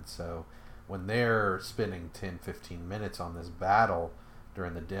isn't. And so when they're spending 10-15 minutes on this battle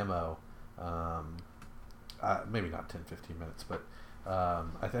during the demo, maybe not 10-15 minutes, but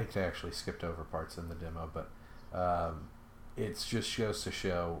I think they actually skipped over parts in the demo, but it just goes to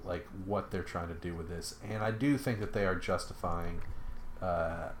show like what they're trying to do with this. And I do think that they are justifying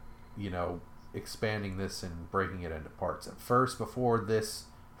expanding this and breaking it into parts. At first, before this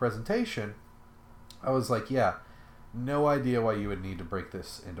presentation, I was like, yeah, no idea why you would need to break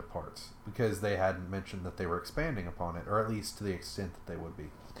this into parts, because they hadn't mentioned that they were expanding upon it, or at least to the extent that they would be.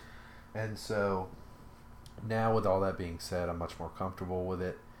 And so now, with all that being said, I'm much more comfortable with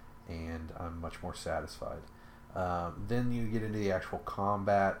it, and I'm much more satisfied. Then you get into the actual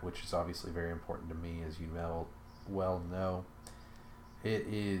combat, which is obviously very important to me, as you well know. It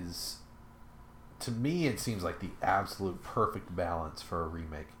is, to me, it seems like the absolute perfect balance for a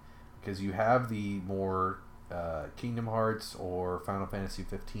remake, because you have the more Kingdom Hearts or Final Fantasy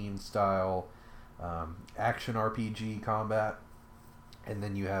 15 style action RPG combat, and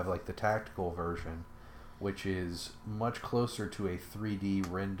then you have like the tactical version, which is much closer to a 3D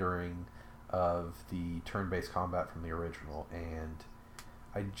rendering of the turn-based combat from the original. And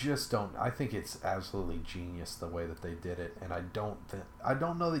I think it's absolutely genius the way that they did it, and I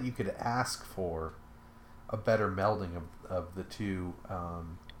don't know that you could ask for a better melding of the two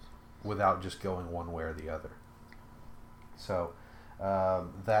without just going one way or the other. So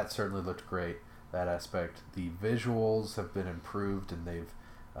that certainly looked great, that aspect. The visuals have been improved, and they've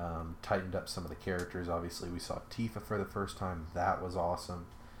Tightened up some of the characters. Obviously, we saw Tifa for the first time. That was awesome.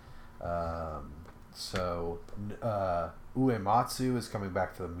 Uematsu is coming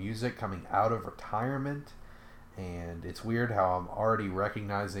back to the music, coming out of retirement. And it's weird how I'm already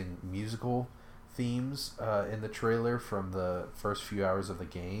recognizing musical themes in the trailer from the first few hours of the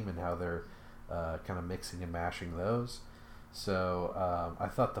game and how they're kind of mixing and mashing those. So I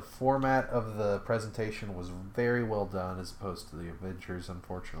thought the format of the presentation was very well done as opposed to the Avengers,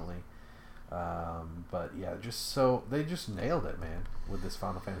 unfortunately. But yeah, they just nailed it, man, with this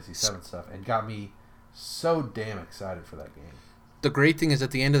Final Fantasy VII stuff and got me so damn excited for that game. The great thing is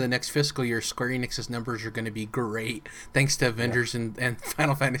at the end of the next fiscal year, Square Enix's numbers are going to be great thanks to Avengers and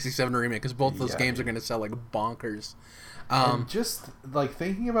Final Fantasy VII Remake, because both those games are going to sell like bonkers. And just like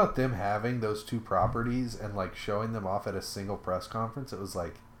thinking about them having those two properties and like showing them off at a single press conference, it was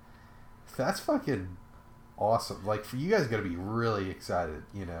like, that's fucking awesome. Like, for you guys got to be really excited,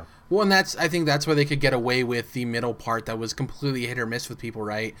 you know. Well, and I think that's why they could get away with the middle part that was completely hit or miss with people,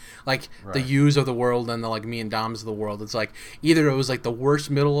 right? Like the U's of the world and the like me and Dom's of the world. It's like either it was like the worst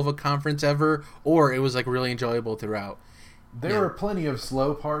middle of a conference ever, or it was like really enjoyable throughout. There were plenty of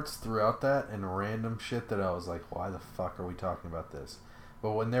slow parts throughout that and random shit that I was like, why the fuck are we talking about this?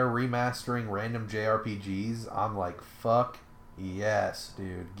 But when they're remastering random JRPGs, I'm like, fuck yes,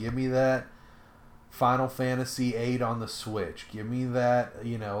 dude. Give me that Final Fantasy VIII on the Switch. Give me that,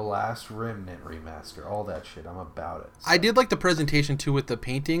 Last Remnant remaster. All that shit. I'm about it. So. I did like the presentation too with the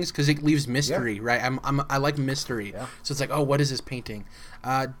paintings because it leaves mystery, right? I like mystery. Yeah. So it's like, oh, what is this painting?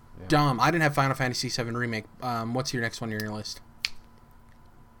 Dom, I didn't have Final Fantasy VII Remake. What's your next one on your list?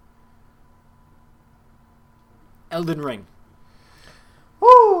 Elden Ring.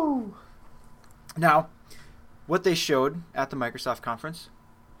 Woo! Now, what they showed at the Microsoft conference,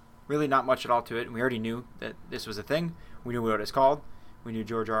 really not much at all to it. And we already knew that this was a thing. We knew what it was called. We knew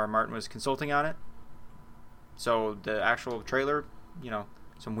George R.R. Martin was consulting on it. So the actual trailer,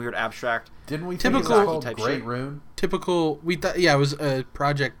 some weird abstract. Didn't we think it was called Great Rune? Typical. We thought, it was a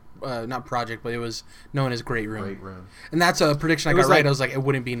project. Not project, but it was known as Great Rune. Great Rune. And that's a prediction I got right. I was like, it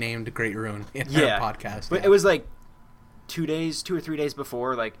wouldn't be named Great Rune in our podcast. But it was like 2 or 3 days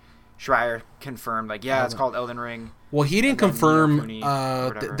before, like, Schreier confirmed, like, it's called Elden Ring. Well, he didn't confirm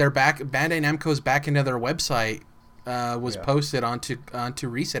they're back. Bandai Namco's back into their website was posted onto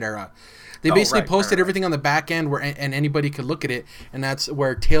Reset Era. They basically posted everything on the back end and anybody could look at it, and that's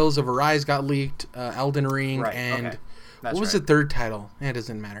where Tales of Arise got leaked, Elden Ring, and... Okay. What was the third title? It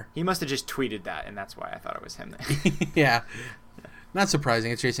doesn't matter. He must have just tweeted that, and that's why I thought it was him. Yeah. Not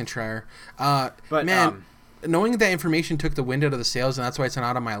surprising. It's Jason Schreier. But man, knowing that information took the wind out of the sails, and that's why it's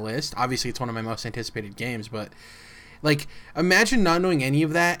not on my list. Obviously, it's one of my most anticipated games, but... Like, imagine not knowing any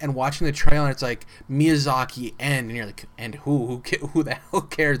of that and watching the trailer, and it's like, Miyazaki, and you're like, and who the hell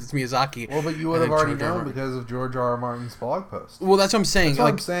cares? It's Miyazaki. Well, but you would have already known because of George R.R. Martin's blog post. Well, that's what I'm saying. That's what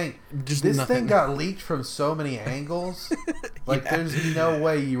I'm saying. This thing got leaked from so many angles. Like, there's no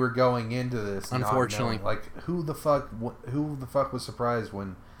way you were going into this. Unfortunately. Not knowing. Like, who the fuck was surprised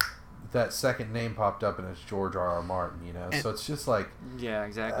when that second name popped up and it's George R.R. Martin, so it's just like, yeah,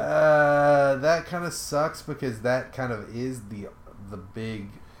 exactly. That kind of sucks because that kind of is the big,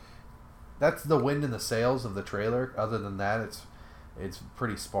 that's the wind in the sails of the trailer. Other than that, it's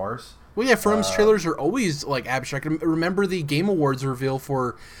pretty sparse. Well, yeah, From's trailers are always like abstract. Remember the Game Awards reveal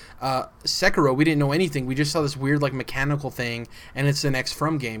for Sekiro? We didn't know anything. We just saw this weird like mechanical thing, and it's the next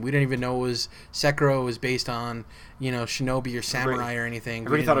From game. We didn't even know it was Sekiro was based on Shinobi or Samurai or anything.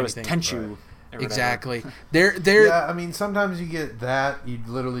 Everybody thought it was Tenchu. Right. Exactly. They're yeah. I mean, sometimes you get that. You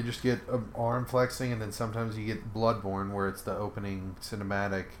literally just get arm flexing, and then sometimes you get Bloodborne, where it's the opening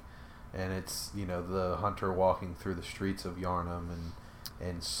cinematic, and it's the hunter walking through the streets of Yharnam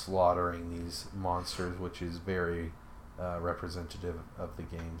and slaughtering these monsters, which is very representative of the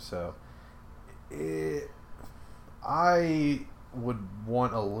game. So I would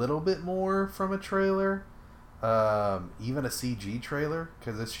want a little bit more from a trailer, even a CG trailer,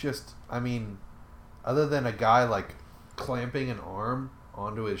 because it's just, I mean, other than a guy like clamping an arm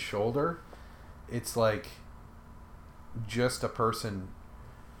onto his shoulder, it's like just a person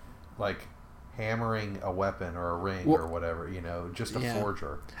like hammering a weapon or a ring or whatever, just a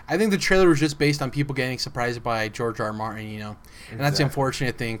forger. I think the trailer was just based on people getting surprised by George R. R. Martin, and that's the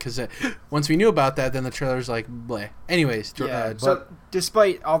unfortunate thing, because once we knew about that, then the trailer's like, bleh. Anyways. So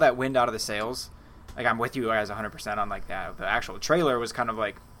despite all that wind out of the sails, like, I'm with you guys 100% on like that. The actual trailer was kind of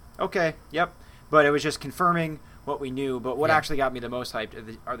like, okay, yep. But it was just confirming what we knew. But what actually got me the most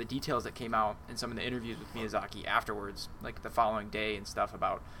hyped are the details that came out in some of the interviews with Miyazaki afterwards, like the following day and stuff,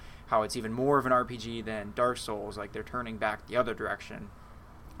 about how it's even more of an RPG than Dark Souls, like they're turning back the other direction.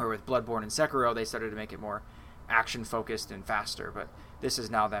 or with Bloodborne and Sekiro, they started to make it more action-focused and faster, but this is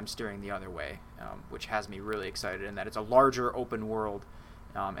now them steering the other way, which has me really excited in that it's a larger open world.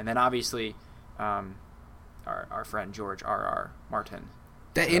 And then obviously our friend George R.R. Martin.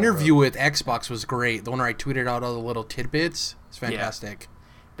 That interview with Xbox was great. The one where I tweeted out all the little tidbits. It's fantastic. Yeah.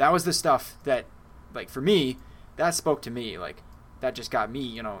 That was the stuff that, like, for me, that spoke to me. Like, that just got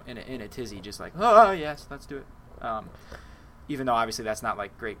me, in a tizzy, just like, oh, yes, let's do it. Even though, obviously, that's not,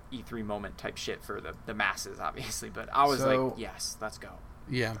 like, great E3 moment type shit for the masses, obviously. But I was like, yes, let's go.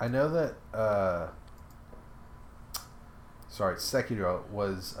 Yeah. I know that, Sekiro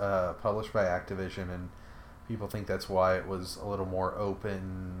was published by Activision, and people think that's why it was a little more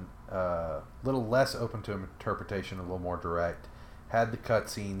open, a little less open to interpretation, a little more direct. Had the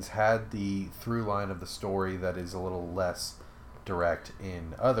cutscenes, had the through line of the story that is a little less direct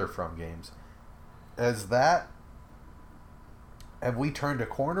in other From games. Have we turned a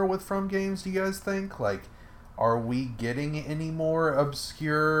corner with From games, do you guys think? Like, are we getting any more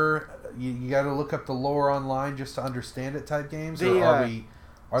obscure, you got to look up the lore online just to understand it type games? Or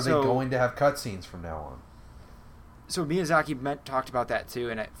are they going to have cutscenes from now on? So Miyazaki talked about that too,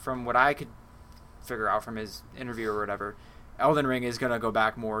 and from what I could figure out from his interview or whatever, Elden Ring is going to go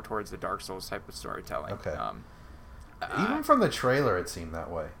back more towards the Dark Souls type of storytelling. Okay. Even from the trailer, it seemed that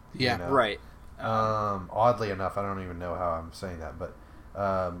way. Yeah. Right. Oddly enough, I don't even know how I'm saying that, but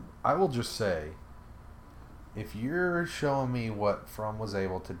I will just say, if you're showing me what From was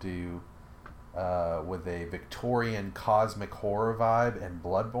able to do with a Victorian cosmic horror vibe and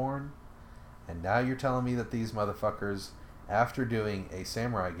Bloodborne, and now you're telling me that these motherfuckers, after doing a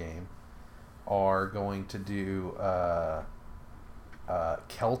samurai game, are going to do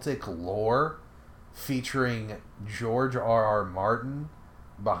Celtic lore featuring George R.R. Martin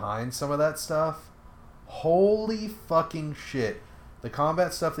behind some of that stuff. Holy fucking shit. The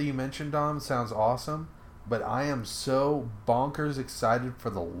combat stuff that you mentioned, Dom, sounds awesome, but I am so bonkers excited for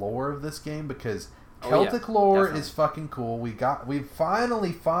the lore of this game, because Celtic lore definitely is fucking cool. We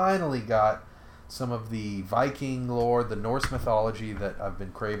finally got some of the Viking lore, the Norse mythology that I've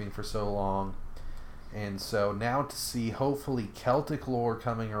been craving for so long. And so now to see, hopefully, Celtic lore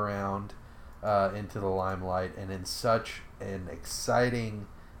coming around into the limelight, and in such an exciting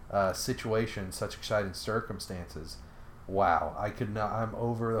situation, such exciting circumstances. Wow, I'm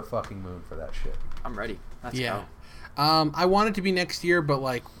over the fucking moon for that shit. I'm ready. Let's go. I want it to be next year, but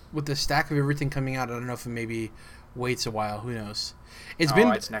like with the stack of everything coming out, I don't know if it maybe waits a while. Who knows?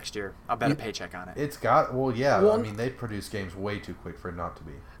 It's next year. I'll bet a paycheck on it. It's got I mean, they produce games way too quick for it not to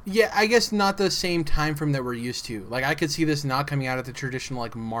be. Yeah, I guess not the same time frame that we're used to. Like, I could see this not coming out at the traditional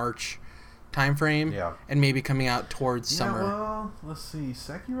like March time frame, and maybe coming out towards summer. Well, let's see.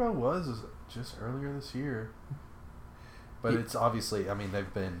 Sekiro was just earlier this year. But it's obviously, I mean,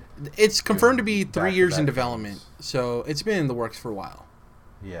 they've been... It's confirmed to be 3 years in development, so it's been in the works for a while.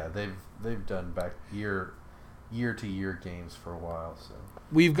 Yeah, they've done back year-to-year games for a while, so...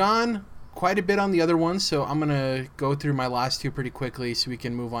 We've gone quite a bit on the other ones, so I'm going to go through my last two pretty quickly so we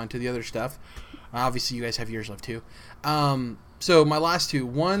can move on to the other stuff. Obviously, you guys have yours left, too. So my last two.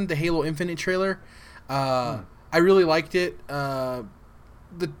 One, the Halo Infinite trailer. I really liked it. The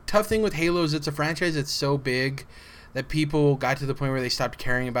tough thing with Halo is it's a franchise that's so big that people got to the point where they stopped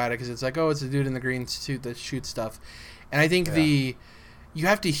caring about it, because it's like, oh, it's a dude in the green suit that shoots stuff. And I think you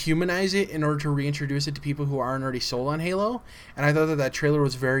have to humanize it in order to reintroduce it to people who aren't already sold on Halo. And I thought that trailer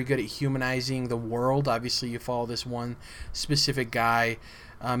was very good at humanizing the world. Obviously, you follow this one specific guy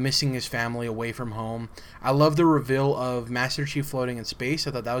missing his family away from home. I love the reveal of Master Chief floating in space.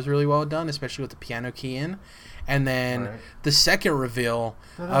 I thought that was really well done, especially with the piano key in. And then the second reveal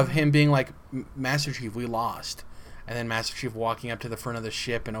of him being like, Master Chief, we lost. And then Master Chief walking up to the front of the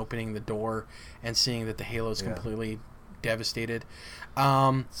ship and opening the door and seeing that the Halo is completely devastated.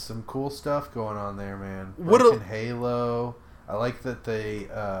 Some cool stuff going on there, man. Broken Halo. I like that they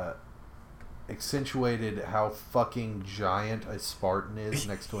accentuated how fucking giant a Spartan is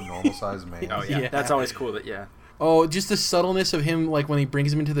next to a normal-sized man. Oh, yeah. That's always cool. Oh, just the subtleness of him, like when he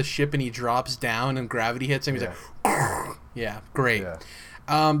brings him into the ship and he drops down and gravity hits him. He's like, yeah, great.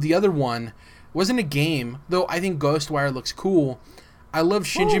 Yeah. The other one wasn't a game, though I think Ghostwire looks cool. I love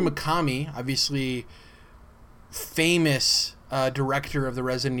Shinji Mikami, obviously famous director of the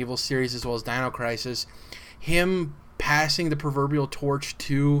Resident Evil series as well as Dino Crisis. Him passing the proverbial torch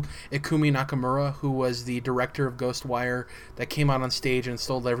to Ikumi Nakamura, who was the director of Ghostwire that came out on stage and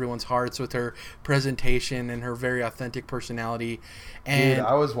stole everyone's hearts with her presentation and her very authentic personality. And dude,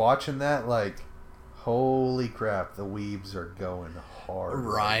 I was watching that like, holy crap, the weebs are going hard.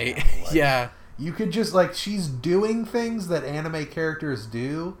 Right. Like, yeah. You could just, like, she's doing things that anime characters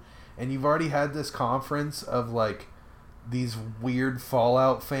do, and you've already had this conference of, like, these weird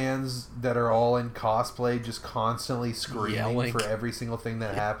Fallout fans that are all in cosplay just constantly screaming for every single thing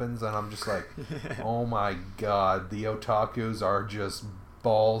that happens, and I'm just like, oh my god, the otakus are just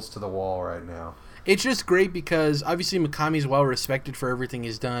balls to the wall right now. It's just great because obviously Mikami's well respected for everything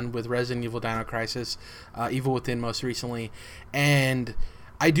he's done with Resident Evil Dino Crisis, Evil Within most recently, and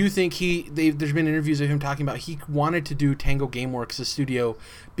I do think there's been interviews of him talking about he wanted to do Tango Gameworks, the studio,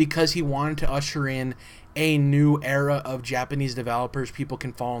 because he wanted to usher in a new era of Japanese developers people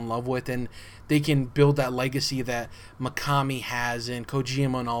can fall in love with, and they can build that legacy that Mikami has and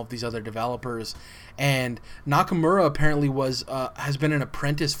Kojima and all of these other developers. And Nakamura apparently has been an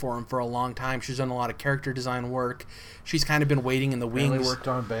apprentice for him for a long time. She's done a lot of character design work. She's kind of been waiting in the wings. Really worked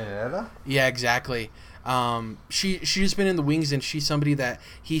on Bayonetta? Yeah, exactly. She's just been in the wings, and she's somebody that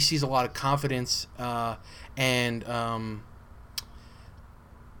he sees a lot of confidence and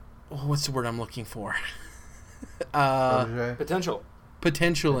what's the word I'm looking for?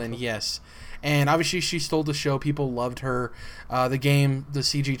 Potential in, yes. And obviously she stole the show. People loved her. The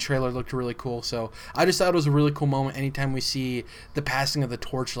CG trailer looked really cool. So I just thought it was a really cool moment anytime we see the passing of the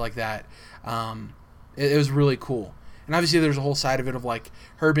torch like that. It was really cool. And obviously there's a whole side of it of like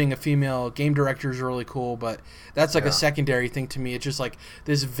her being a female game director is really cool, but that's like a secondary thing to me. It's just like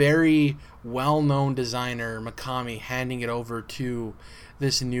this very well-known designer, Mikami, handing it over to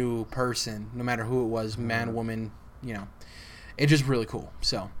this new person, no matter who it was, man, woman, it's just really cool.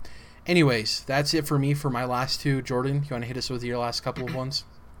 So anyways, that's it for me for my last two. Jordan, you want to hit us with your last couple of ones?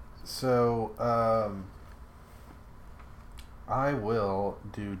 So I will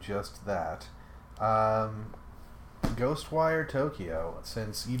do just that. Ghostwire Tokyo,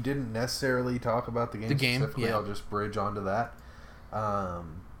 since you didn't necessarily talk about the game specifically, I'll just bridge onto that.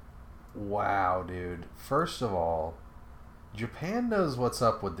 Wow, dude. First of all, Japan knows what's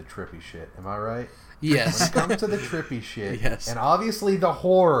up with the trippy shit. Am I right? Yes. When it comes to the trippy shit, yes. And obviously the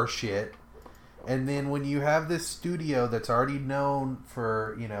horror shit, and then when you have this studio that's already known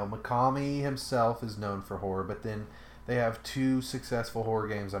for, Mikami himself is known for horror, but then they have 2 successful horror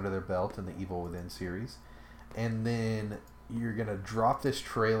games under their belt in the Evil Within series. And then you're going to drop this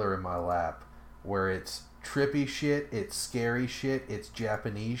trailer in my lap where it's trippy shit, it's scary shit, it's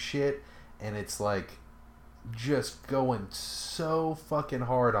Japanese shit, and it's like just going so fucking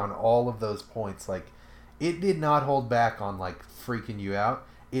hard on all of those points. Like, it did not hold back on like freaking you out.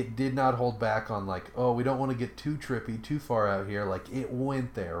 It did not hold back on like, oh, we don't want to get too trippy, too far out here. Like, it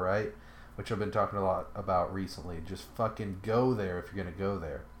went there, right? Which I've been talking a lot about recently. Just fucking go there if you're going to go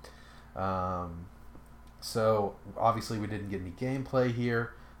there. So, obviously we didn't get any gameplay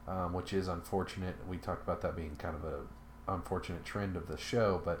here, which is unfortunate. We talked about that being kind of a unfortunate trend of the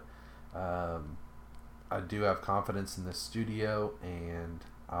show, but I do have confidence in this studio, and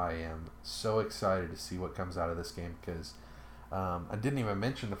I am so excited to see what comes out of this game, because I didn't even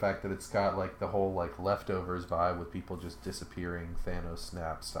mention the fact that it's got like the whole like Leftovers vibe with people just disappearing, Thanos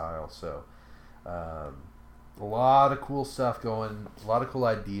snap style. So a lot of cool stuff going, a lot of cool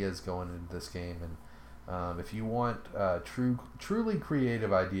ideas going into this game, and if you want truly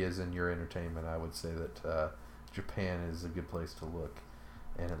creative ideas in your entertainment, I would say that Japan is a good place to look.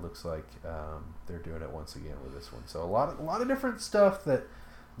 And it looks like they're doing it once again with this one. So a lot of different stuff that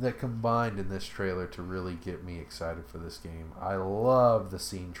combined in this trailer to really get me excited for this game. I love the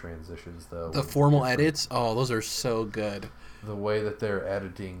scene transitions, though. The formal edits, those are so good. The way that they're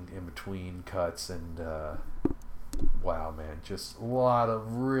editing in between cuts, and wow, man, just a lot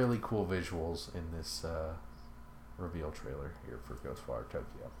of really cool visuals in this reveal trailer here for Ghostwire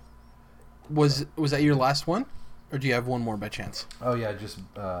Tokyo. Was that your last one? Or do you have one more by chance? Oh, yeah, just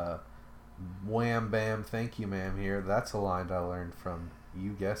wham, bam, thank you, ma'am, here. That's a line I learned from,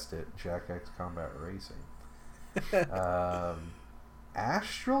 you guessed it, Jack X Combat Racing.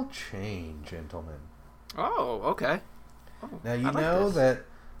 Astral Chain, gentlemen. Oh, okay. Oh, now, you know that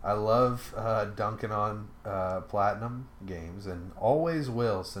I love dunking on Platinum Games, and always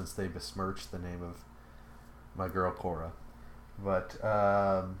will since they besmirched the name of my girl, Cora. But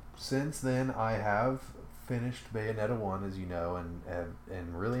since then, I have finished Bayonetta 1, as you know,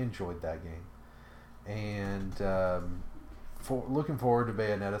 and really enjoyed that game. And looking forward to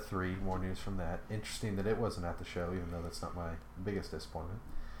Bayonetta 3, more news from that. Interesting that it wasn't at the show, even though that's not my biggest disappointment.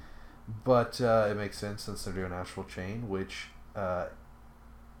 But it makes sense since they're doing Astral Chain, which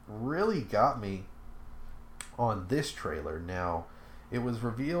really got me on this trailer. Now, it was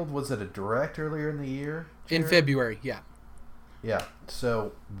revealed, was it a direct earlier in the year? In February, yeah. Yeah,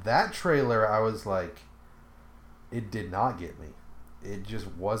 so that trailer, I was like, it did not get me. it just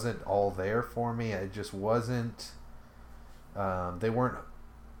wasn't all there for me. It just wasn't. There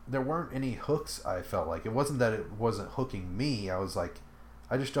weren't any hooks. I felt like it wasn't that it wasn't hooking me. I was like,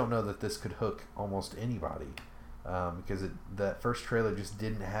 I just don't know that this could hook almost anybody, because that first trailer just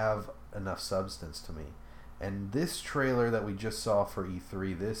didn't have enough substance to me. And this trailer that we just saw for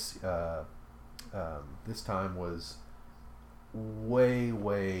E3 this time was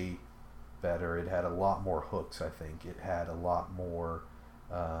way better. It had a lot more hooks. I think it had a lot more.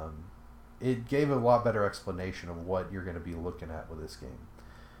 It gave a lot better explanation of what you're going to be looking at with this game,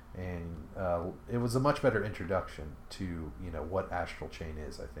 and it was a much better introduction to what Astral Chain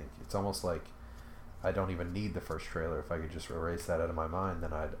is. I think it's almost like I don't even need the first trailer. If I could just erase that out of my mind,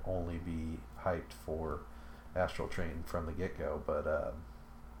 then I'd only be hyped for Astral Chain from the get-go. But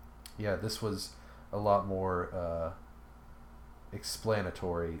yeah, this was a lot more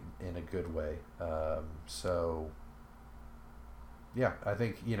explanatory in a good way. So yeah, I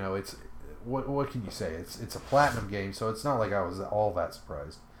think it's what can you say? It's a Platinum game, so it's not like I was all that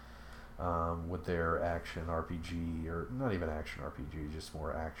surprised with their action RPG, or not even action RPG, just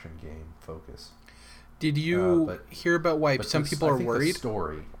more action game focus. Did you hear about why some people are worried? The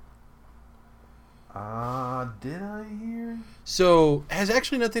story. Did I hear? So, it has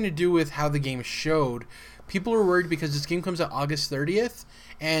actually nothing to do with how the game showed. People are worried because this game comes out August 30th,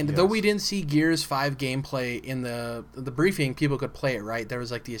 and though we didn't see Gears 5 gameplay in the briefing, people could play it, right? There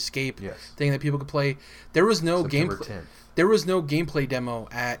was like the escape thing that people could play. There was no gameplay. There was no gameplay demo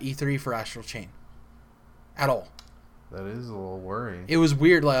at E3 for Astral Chain at all. That is a little worrying. It was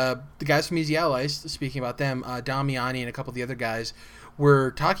weird. The guys from Easy Allies, speaking about them, Damiani and a couple of the other guys,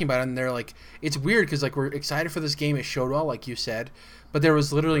 were talking about it, and they're like, it's weird because like we're excited for this game. It showed all, like you said, but there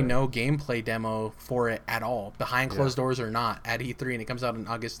was literally no gameplay demo for it at all, behind closed doors or not, at E3, and it comes out on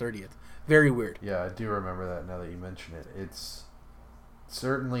August 30th. Very weird. Yeah, I do remember that now that you mention it. It's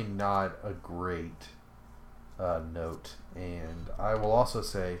certainly not a great note, and I will also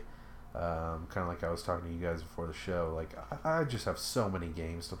say, kind of like I was talking to you guys before the show, like I just have so many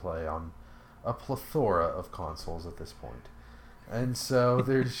games to play on a plethora of consoles at this point. And so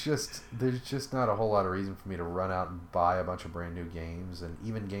there's just not a whole lot of reason for me to run out and buy a bunch of brand new games, and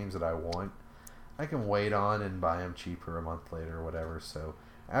even games that I want, I can wait on and buy them cheaper a month later or whatever. So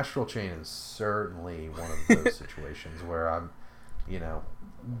Astral Chain is certainly one of those situations where I'm,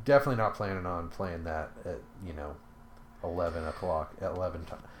 definitely not planning on playing that at 11 o'clock at 11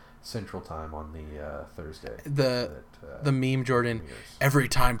 Central Time on the Thursday. The meme, Jordan. Every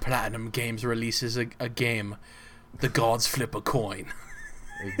time Platinum Games releases a game, the gods flip a coin.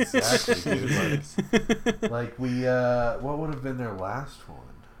 Exactly, dude. Like we, what would have been their last one?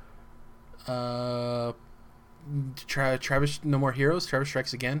 Travis, No More Heroes. Travis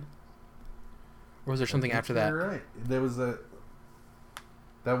Strikes Again. Or was there something after that? You're right. There was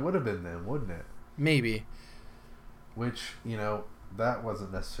that would have been them, wouldn't it? Maybe. Which that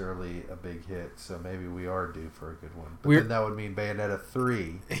wasn't necessarily a big hit, so maybe we are due for a good one. But then that would mean Bayonetta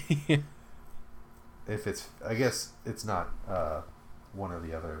 3. If it's, I guess it's not one or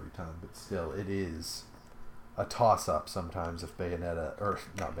the other every time, but still, it is a toss-up sometimes if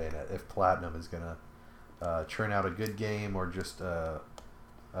if Platinum is going to churn out a good game, or just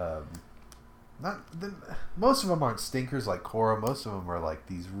most of them aren't stinkers like Korra. Most of them are like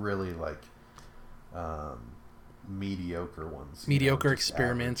these really like mediocre ones. Mediocre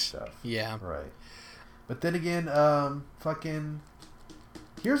experiments. Stuff. Yeah. Right. But then again,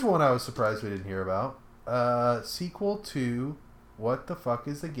 here's one I was surprised we didn't hear about. Sequel to what the fuck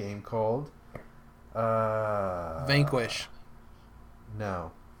is the game called? Vanquish.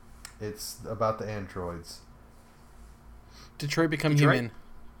 No. It's about the androids. Detroit Become Human.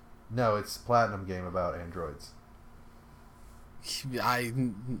 No, it's a Platinum game about androids.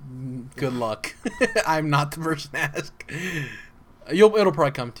 Good luck. I'm not the person to ask. It'll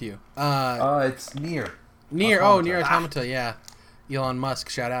probably come to you. It's Nier. Nier Automata, yeah. Elon Musk,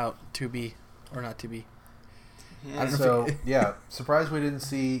 shout out. To be or not to be. Yeah, surprised we didn't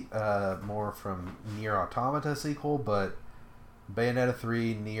see more from Nier Automata sequel, but Bayonetta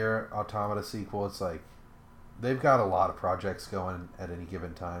 3, Nier Automata sequel, it's like they've got a lot of projects going at any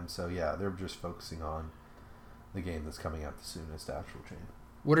given time, so yeah, they're just focusing on the game that's coming out the soonest, Astral Chain.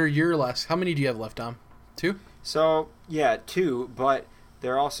 What are your last? How many do you have left, Dom? 2? So, yeah, 2, but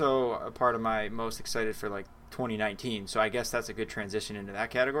they're also a part of my most excited for, 2019, so I guess that's a good transition into that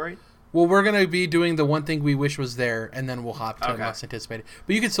category. Well, we're going to be doing the one thing we wish was there, and then we'll hop to most anticipated.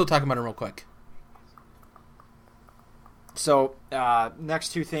 But you can still talk about it real quick. So,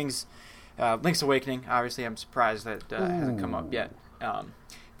 next 2 things, Link's Awakening. Obviously, I'm surprised that hasn't come up yet.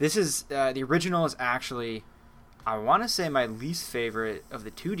 This is, the original is actually I want to say my least favorite of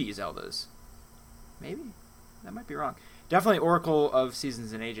the 2D Zeldas. Maybe. That might be wrong. Definitely Oracle of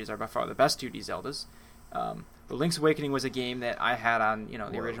Seasons and Ages are by far the best 2D Zeldas. The Link's Awakening was a game that I had on,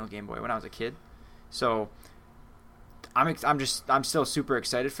 the original Game Boy when I was a kid. So I'm still super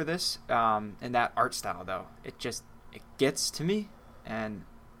excited for this. And that art style though, it gets to me, and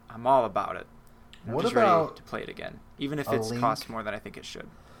I'm all about it. I'm just ready to play it again, even if it costs more than I think it should.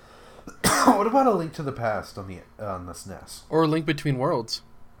 What about A Link to the Past on the SNES? Or Link Between Worlds,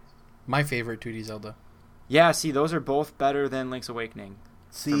 my favorite 2D Zelda. Yeah, see, those are both better than Link's Awakening.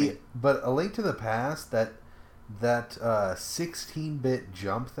 See, but A Link to the Past, that 16-bit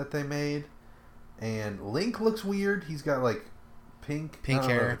jump that they made, and Link looks weird. He's got like pink hair. I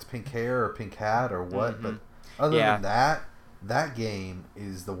don't know if it's pink hair or pink hat or what, but other than that game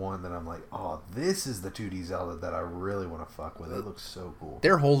is the one that I'm like, oh, this is the 2D Zelda that I really want to fuck with. It looks so cool.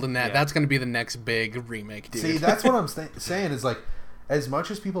 They're holding that. Yeah. That's going to be the next big remake, dude. See, that's what I'm saying is like, as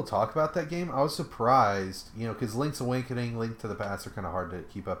much as people talk about that game, I was surprised, because Link's Awakening, Link to the Past are kind of hard to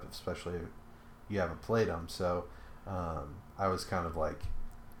keep up, especially if you haven't played them. So I was kind of like,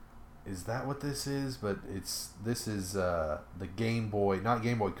 is that what this is? But this is the Game Boy, not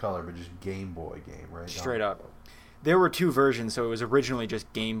Game Boy Color, but just Game Boy game, right? Straight up. There were two versions, so it was originally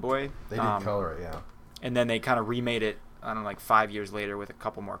just Game Boy. They did color it, yeah. And then they kind of remade it, I don't know, like 5 years later with a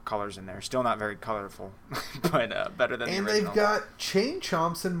couple more colors in there. Still not very colorful, but better than the original. And they've got Chain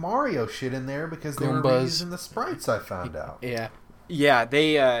Chomps and Mario shit in there because they were reusing the sprites, I found out. Yeah. Yeah,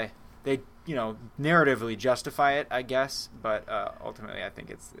 they narratively justify it, I guess, but ultimately I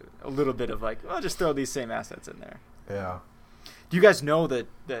think it's a little bit of like, just throw these same assets in there. Yeah. Do you guys know that?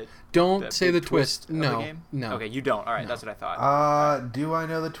 Don't say the twist. No. Okay, you don't. All right, that's what I thought. Do I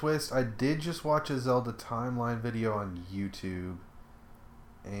know the twist? I did just watch a Zelda timeline video on YouTube,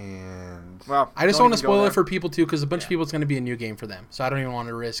 and I just want to spoil it for people too, because a bunch of people it's going to be a new game for them. So I don't even want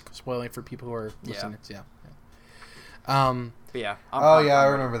to risk spoiling it for people who are listening. Yeah. I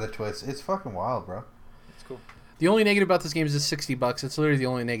remember the twist. It's fucking wild, bro. It's cool. The only negative about this game is it's $60. It's literally the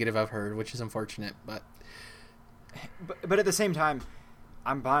only negative I've heard, which is unfortunate, but at the same time,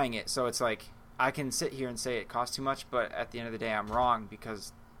 I'm buying it, so it's like I can sit here and say it costs too much, but at the end of the day, I'm wrong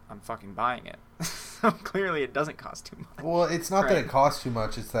because I'm fucking buying it. So clearly, it doesn't cost too much. Well, it's not that it costs too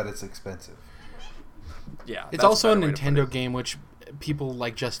much; it's that it's expensive. Yeah, it's also a Nintendo game, which people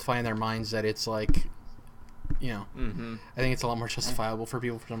like justify in their minds that it's like, I think it's a lot more justifiable for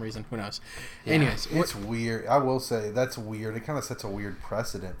people for some reason. Who knows? Yeah. Anyways, it's weird. I will say that's weird. It kind of sets a weird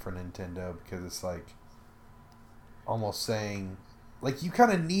precedent for Nintendo because it's like almost saying, like, you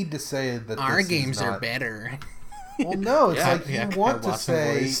kind of need to say that our games are better. Well, no, it's you want to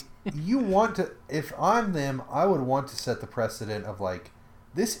say, if I'm them, I would want to set the precedent of like,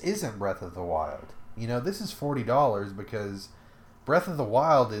 this isn't Breath of the Wild. This is $40 because Breath of the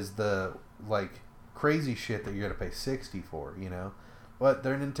Wild is the like crazy shit that you're gonna pay $60 for. But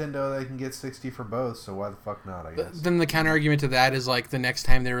they're Nintendo; they can get $60 for both. So why the fuck not? I guess. Then the counter argument to that is like the next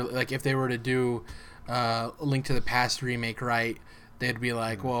time they were like, if they were to do Link to the Past remake, right? They'd be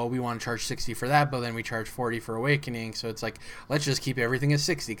like, well, we want to charge $60 for that, but then we charge $40 for Awakening. So it's like, let's just keep everything at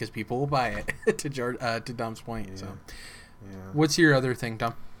 $60 because people will buy it. to Dom's point. Yeah. So, what's your other thing,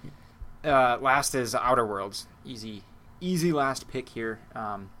 Dom? Last is Outer Worlds. Easy last pick here.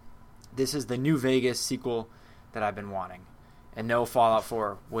 This is the New Vegas sequel that I've been wanting, and no, Fallout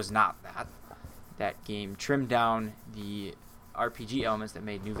 4 was not that. That game trimmed down the RPG elements that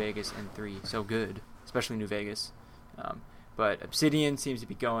made New Vegas and 3 so good, especially New Vegas. But Obsidian seems to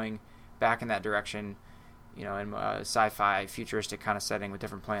be going back in that direction, in a sci-fi, futuristic kind of setting with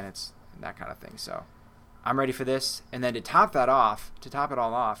different planets and that kind of thing. So I'm ready for this. And then to top it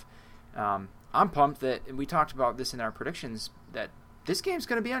all off, I'm pumped that, and we talked about this in our predictions, that this game's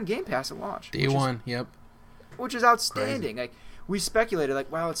going to be on Game Pass at launch. Day one, yep. Which is outstanding. Crazy. Like, we speculated,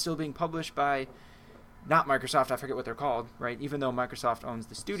 like, wow, it's still being published by not Microsoft, I forget what they're called, right? Even though Microsoft owns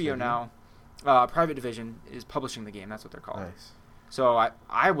the studio now, Private Division is publishing the game. That's what they're called. Nice. So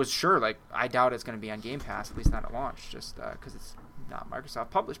I was sure, like, I doubt it's going to be on Game Pass, at least not at launch, just because it's not Microsoft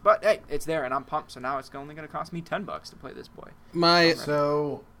published. But, hey, it's there, and I'm pumped. So now it's only going to cost me $10 to play this boy.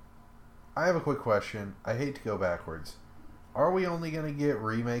 So, I have a quick question. I hate to go backwards. Are we only going to get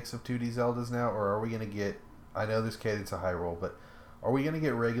remakes of 2D Zeldas now, or are we going to get... I know this Cadence of Hyrule, but are we going to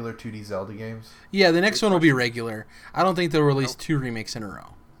get regular 2D Zelda games? Yeah, the next one will be regular. I don't think they'll release 2 remakes in a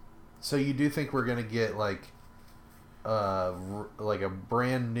row. So you do think we're going to get like a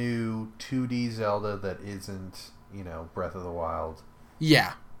brand new 2D Zelda that isn't, Breath of the Wild?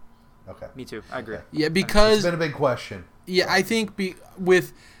 Yeah. Okay. Me too. I agree. Okay. Yeah, because... It's been a big question. Yeah, I think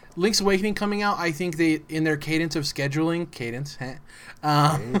with Link's Awakening coming out, I think they, in their cadence of scheduling,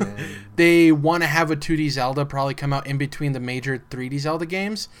 they want to have a 2D Zelda probably come out in between the major 3D Zelda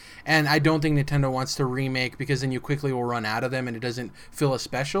games, and I don't think Nintendo wants to remake because then you quickly will run out of them and it doesn't feel as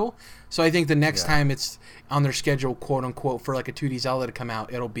special. So I think the next time it's on their schedule, quote unquote, for like a 2D Zelda to come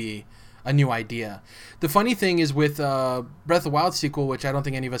out, it'll be a new idea. The funny thing is with Breath of the Wild sequel, which I don't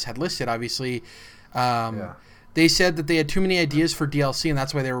think any of us had listed, obviously, they said that they had too many ideas for DLC, and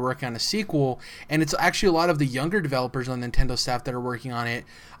that's why they were working on a sequel. And it's actually a lot of the younger developers on Nintendo staff that are working on it,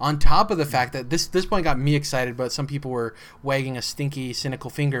 on top of the fact that this point got me excited, but some people were wagging a stinky, cynical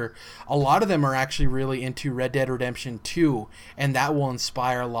finger. A lot of them are actually really into Red Dead Redemption 2, and that will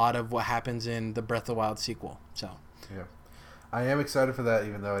inspire a lot of what happens in the Breath of the Wild sequel. So, yeah. I am excited for that,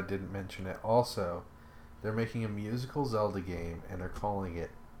 even though I didn't mention it. Also, they're making a musical Zelda game, and they're calling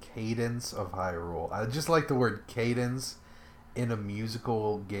it Cadence of Hyrule. I just like the word cadence in a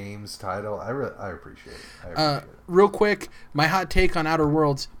musical games title. I appreciate it. Real quick, my hot take on Outer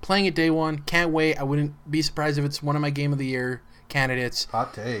Worlds, playing it day one, can't wait. I wouldn't be surprised if it's one of my Game of the Year candidates.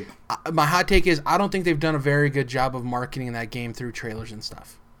 Hot take. My hot take is I don't think they've done a very good job of marketing that game through trailers and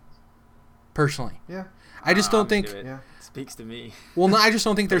stuff. Personally. Yeah. I just don't think... Yeah. Speaks to me. Well, no, I just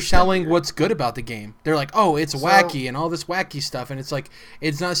don't think they're selling what's good about the game. They're like, oh, it's wacky and all this wacky stuff, and it's like,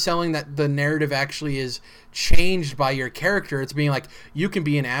 it's not selling that the narrative actually is changed by your character. It's being like, you can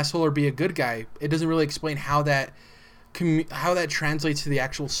be an asshole or be a good guy. It doesn't really explain how that translates to the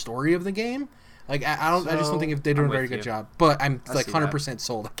actual story of the game. Like, I just don't think if they're doing a very good job. But I'm like 100%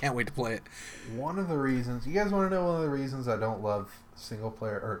 sold. I can't wait to play it. One of the reasons, you guys want to know one of the reasons I don't love single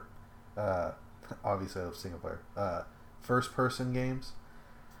player, or obviously I love single player, first-person games?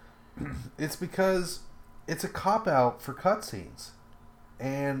 It's because it's a cop-out for cutscenes.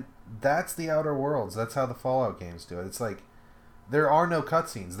 And that's the Outer Worlds. That's how the Fallout games do it. It's like, there are no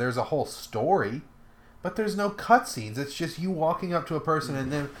cutscenes. There's a whole story, but there's no cutscenes. It's just you walking up to a person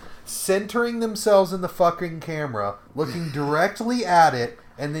and then centering themselves in the fucking camera, looking directly at it,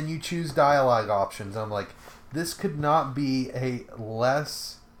 and then you choose dialogue options. I'm like, this could not be a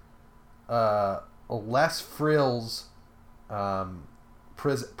less frills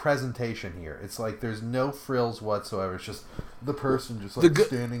presentation here. It's like there's no frills whatsoever. It's just the person just like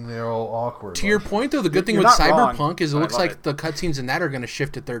standing there all awkward. To your point, though, the good thing with Cyberpunk is it looks like the cutscenes in that are going to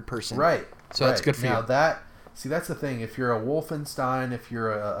shift to third person. Right. So that's good for you. Now that's the thing. If you're a Wolfenstein, if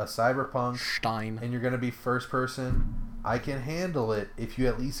you're a Cyberpunk, and you're going to be first person, I can handle it if you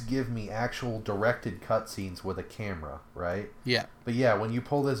at least give me actual directed cutscenes with a camera, right? Yeah. But yeah, when you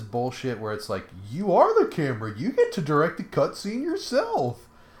pull this bullshit where it's like, you are the camera, you get to direct the cutscene yourself.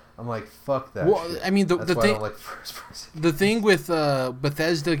 I'm like, fuck that shit. I mean, That's why I don't like first person. The thing with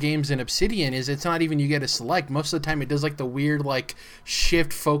Bethesda games and Obsidian is it's not even you get to select. Most of the time it does like the weird like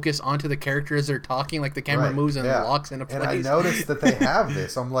shift focus onto the character as they're talking, like the camera moves and locks into place. And I noticed that they have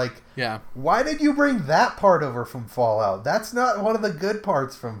this. I'm like, yeah, why did you bring that part over from Fallout? That's not one of the good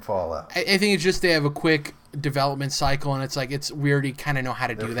parts from Fallout. I think it's just they have a quick development cycle, and it's like we already kind of know how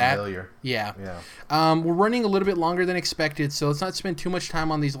to do that. Familiar. Yeah. We're running a little bit longer than expected, so let's not spend too much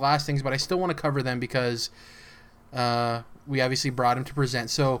time on these last things, but I still want to cover them because we obviously brought him to present.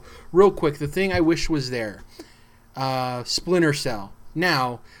 So real quick, the thing I wish was there, Splinter Cell.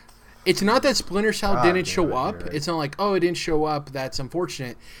 Now, it's not that Splinter Cell didn't show up. Right. It's not like, oh, it didn't show up, that's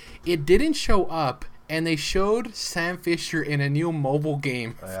unfortunate. It didn't show up, and they showed Sam Fisher in a new mobile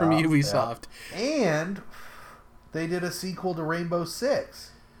game from Ubisoft. Yeah. And they did a sequel to Rainbow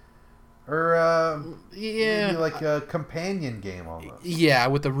Six. Or, maybe like a companion game almost. Yeah,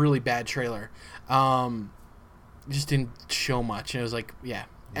 with a really bad trailer. Just didn't show much. And it was like,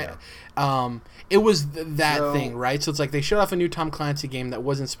 it was that thing, right? So it's like they showed off a new Tom Clancy game that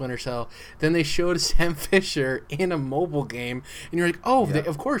wasn't Splinter Cell. Then they showed Sam Fisher in a mobile game. And you're like, oh,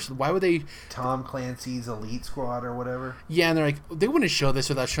 of course. Why would they... Tom Clancy's Elite Squad or whatever. Yeah, and they're like, they wouldn't show this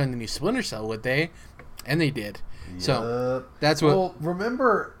without showing the new Splinter Cell, would they? And they did. Yep. So that's what... Well,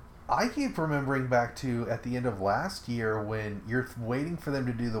 remember... I keep remembering back to at the end of last year when you're waiting for them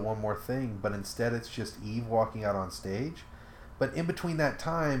to do the one more thing, but instead it's just Eve walking out on stage. But in between that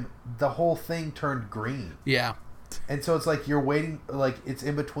time, the whole thing turned green. Yeah. And so it's like you're waiting, like it's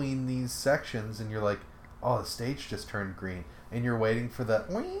in between these sections, and you're like, oh, the stage just turned green. And you're waiting for the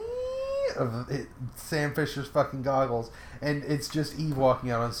of Sam Fisher's fucking goggles. And it's just Eve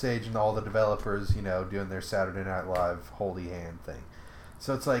walking out on stage and all the developers, doing their Saturday Night Live holy hand thing.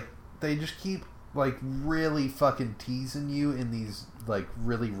 So it's like, they just keep, like, really fucking teasing you in these, like,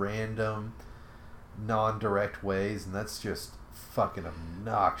 really random, non-direct ways, and that's just fucking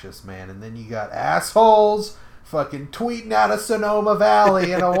obnoxious, man. And then you got assholes fucking tweeting out of Sonoma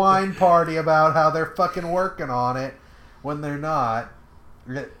Valley in a wine party about how they're fucking working on it when they're not.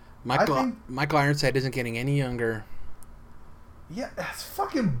 Michael Ironside isn't getting any younger. Yeah, that's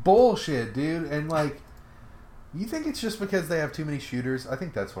fucking bullshit, dude. And like, you think it's just because they have too many shooters? I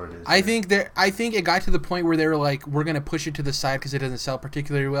think that's what it is. I think it got to the point where they were like, we're gonna push it to the side because it doesn't sell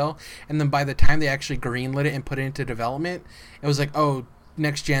particularly well. And then by the time they actually greenlit it and put it into development, it was like, oh,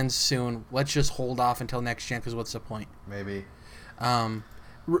 next gen's soon. Let's just hold off until next gen because what's the point? Maybe. So I'm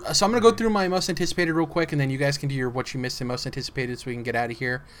gonna go through my most anticipated real quick, and then you guys can do your what you missed and most anticipated, so we can get out of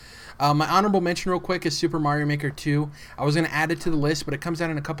here. My honorable mention real quick is Super Mario Maker 2. I was going to add it to the list, but it comes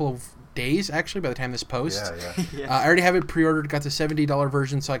out in a couple of days, actually, by the time this posts. Yeah. I already have it pre-ordered, got the $70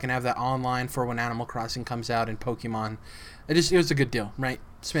 version, so I can have that online for when Animal Crossing comes out and Pokemon. It was a good deal, right?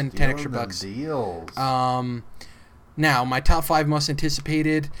 Spend 10 extra bucks. Deals. Now, my top 5 most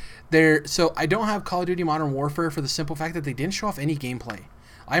anticipated. So I don't have Call of Duty Modern Warfare for the simple fact that they didn't show off any gameplay.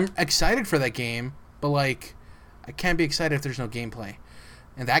 I'm excited for that game, but like, I can't be excited if there's no gameplay.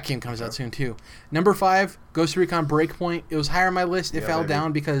 And that game comes out soon, too. Number 5, Ghost Recon Breakpoint. It was higher on my list. It fell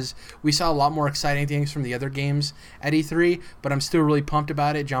down because we saw a lot more exciting things from the other games at E3, but I'm still really pumped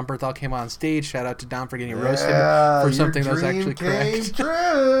about it. John Berthal came on stage. Shout out to Don for getting roasted for something that was actually correct.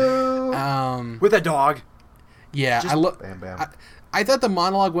 True. With a dog. Yeah. Bam. I thought the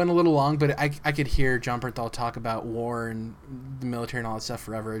monologue went a little long, but I could hear John Berthal talk about war and the military and all that stuff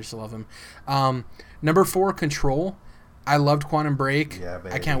forever. I just love him. Number 4, Control. I loved Quantum Break. Yeah,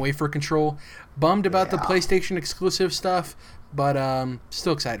 baby. I can't wait for Control. Bummed about the PlayStation exclusive stuff, but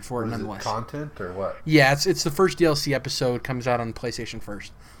still excited for it nonetheless. Content or what? Yeah, it's the first DLC episode, comes out on PlayStation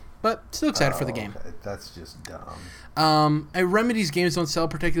first, but still excited for the game. Okay. That's just dumb. Remedy's games don't sell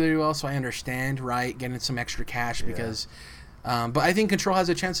particularly well, so I understand, right? Getting some extra cash because. But I think Control has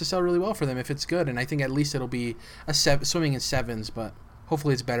a chance to sell really well for them if it's good, and I think at least it'll be swimming in 7s, but.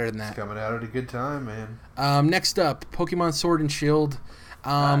 Hopefully it's better than that. It's coming out at a good time, man. Next up, Pokemon Sword and Shield.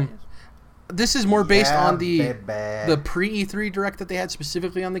 This is more based on the pre-E3 Direct that they had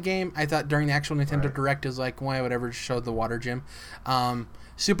specifically on the game. I thought during the actual Nintendo Direct is like, why, whatever, just showed the water gym.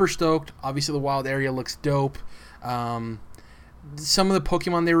 Super stoked. Obviously the wild area looks dope. Some of the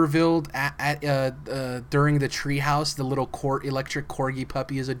Pokemon they revealed during the treehouse, the little electric corgi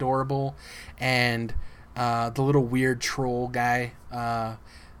puppy is adorable. And... the little weird troll guy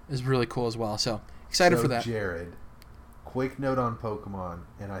is really cool as well. So excited for that. Jared, quick note on Pokemon,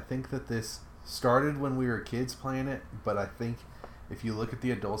 and I think that this started when we were kids playing it, but I think if you look at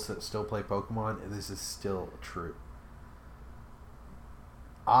the adults that still play Pokemon, this is still true.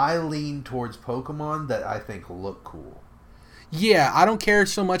 I lean towards Pokemon that I think look cool. Yeah, I don't care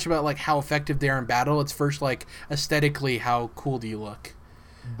so much about like how effective they are in battle. It's first like aesthetically, how cool do you look?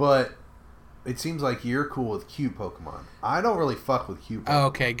 But it seems like you're cool with cute Pokemon. I don't really fuck with cute Pokemon. Oh,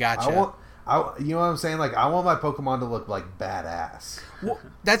 okay, gotcha. You know what I'm saying? Like, I want my Pokemon to look like badass. Well,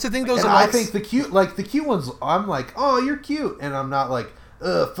 that's the thing. Those I think the cute ones. I'm like, oh, you're cute, and I'm not like,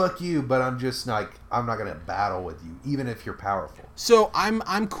 fuck you. But I'm just like, I'm not gonna battle with you, even if you're powerful. So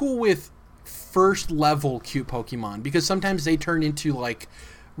I'm cool with first level cute Pokemon because sometimes they turn into like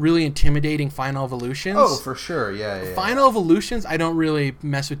really intimidating final evolutions. Oh, for sure. Yeah. Final evolutions, I don't really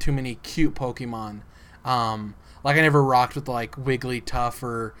mess with too many cute Pokemon. Like I never rocked with like Wigglytuff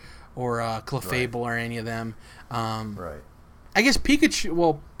or Clefable or any of them. Right. I guess Pikachu.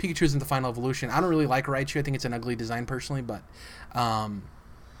 Well, Pikachu isn't the final evolution. I don't really like Raichu. I think it's an ugly design personally, but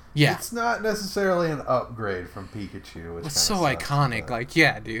yeah, it's not necessarily an upgrade from Pikachu. It's so iconic. But... Like,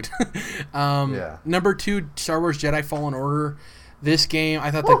 yeah, dude. Yeah. Number 2, Star Wars Jedi Fallen Order. This game,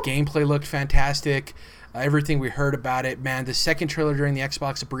 I thought the gameplay looked fantastic. Everything we heard about it, man. The second trailer during the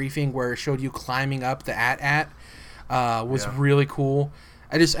Xbox briefing where it showed you climbing up the AT-AT was really cool.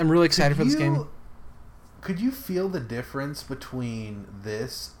 I'm really excited for this game. Could you feel the difference between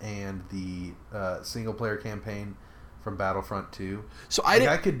this and the single-player campaign from Battlefront 2? So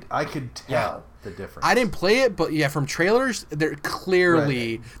I could tell the difference. I didn't play it, but yeah, from trailers, there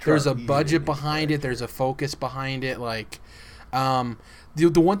clearly there's a budget behind it. There's a focus behind it, like.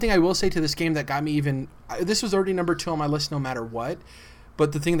 The one thing I will say to this game that got me even... This was already number 2 on my list no matter what,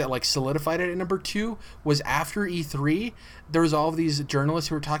 but the thing that like solidified it at number 2 was after E3, there was all of these journalists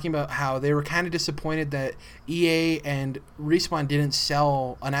who were talking about how they were kind of disappointed that EA and Respawn didn't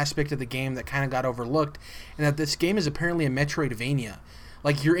sell an aspect of the game that kind of got overlooked, and that this game is apparently a Metroidvania.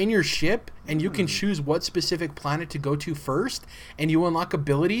 Like, you're in your ship, and you can choose what specific planet to go to first, and you unlock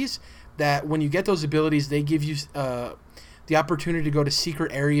abilities that when you get those abilities, they give you... the opportunity to go to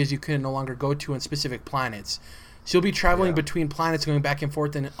secret areas you can no longer go to on specific planets. So you'll be traveling between planets, going back and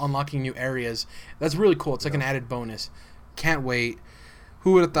forth and unlocking new areas. That's really cool. It's like an added bonus. Can't wait.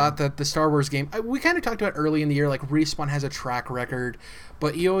 Who would have thought that the Star Wars game... we kind of talked about early in the year, like Respawn has a track record,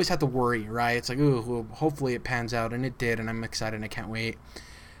 but you always have to worry, right? It's like, ooh, well, hopefully it pans out, and it did, and I'm excited and I can't wait.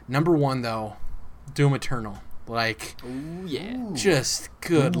 Number 1, though, Doom Eternal. Like, ooh, yeah. Just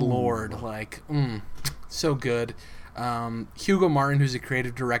good Lord. Like, so good. Hugo Martin, who's the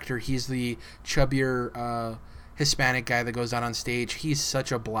creative director, he's the chubbier Hispanic guy that goes out on stage. He's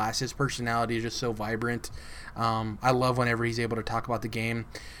such a blast. His personality is just so vibrant. I love whenever he's able to talk about the game.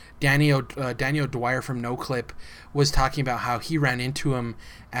 Daniel Dwyer from NoClip was talking about how he ran into him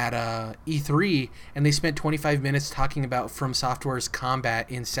at E3, and they spent 25 minutes talking about From Software's combat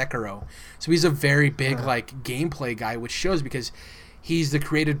in Sekiro. So he's a very big like gameplay guy, which shows because he's the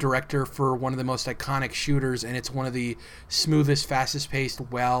creative director for one of the most iconic shooters, and it's one of the smoothest, fastest-paced,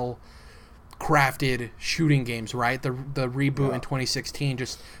 well-crafted shooting games, right? The reboot in 2016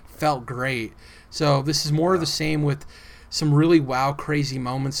 just felt great. So this is more of the same with some really crazy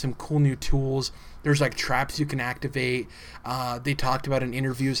moments, some cool new tools. There's like traps you can activate. They talked about in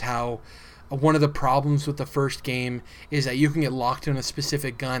interviews how one of the problems with the first game is that you can get locked in a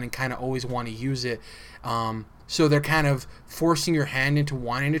specific gun and kind of always want to use it. So they're kind of forcing your hand into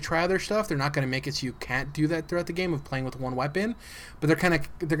wanting to try other stuff. They're not going to make it so you can't do that throughout the game of playing with one weapon, but they're going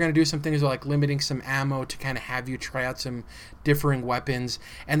to do some things like limiting some ammo to kind of have you try out some differing weapons.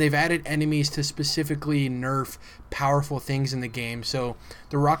 And they've added enemies to specifically nerf powerful things in the game. So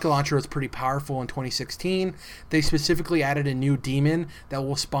the rocket launcher was pretty powerful in 2016. They specifically added a new demon that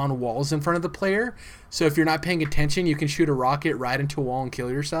will spawn walls in front of the player. So if you're not paying attention, you can shoot a rocket right into a wall and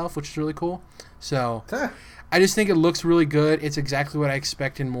kill yourself, which is really cool. So I just think it looks really good. It's exactly what I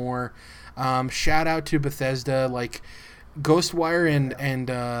expect and more. Shout out to Bethesda. Like Ghostwire and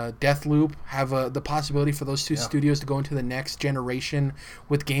Deathloop have the possibility for those two studios to go into the next generation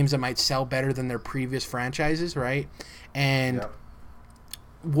with games that might sell better than their previous franchises, right? And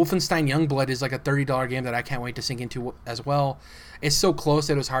Wolfenstein Youngblood is like a $30 game that I can't wait to sink into as well. It's so close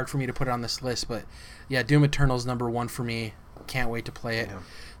that it was hard for me to put it on this list, but yeah, Doom Eternal's number 1 for me. Can't wait to play it. Yeah.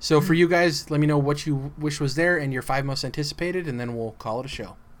 So for you guys, let me know what you wish was there and your 5 most anticipated, and then we'll call it a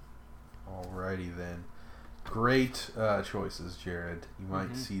show. Alrighty then. Great choices, Jared. You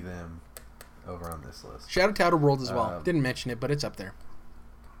might see them over on this list. Shout out to Outer Worlds as well. Didn't mention it, but it's up there.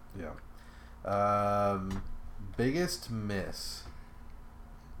 Yeah. Biggest miss,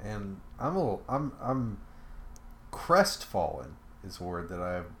 and I'm crestfallen is a word that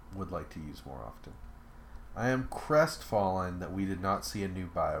I would like to use more often. I am crestfallen that we did not see a new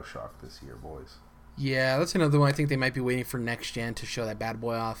BioShock this year, boys. Yeah, that's another one. I think they might be waiting for next gen to show that bad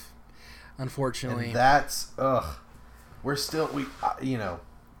boy off. Unfortunately, and that's we're still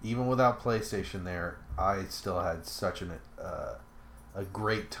even without PlayStation there, I still had such a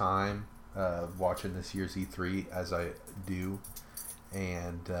great time watching this year's E3 as I do,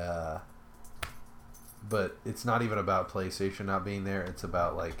 and but it's not even about PlayStation not being there. It's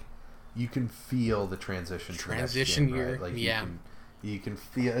about like you can feel the transition to next gen, year, right? Like yeah. You can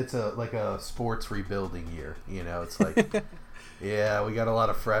feel it's like a sports rebuilding year. It's like. Yeah, we got a lot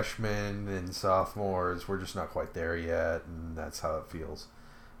of freshmen and sophomores. We're just not quite there yet, and that's how it feels.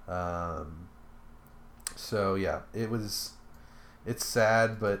 So yeah, it's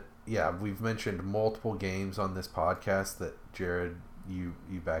sad, but yeah, we've mentioned multiple games on this podcast that Jared, you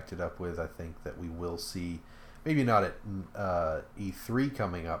backed it up with. I think that we will see, maybe not at E3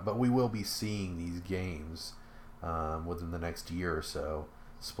 coming up, but we will be seeing these games within the next year or so.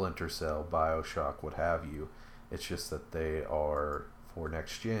 Splinter Cell, BioShock, what have you. It's just that they are for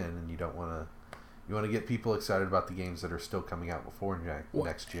next gen, and you want to get people excited about the games that are still coming out before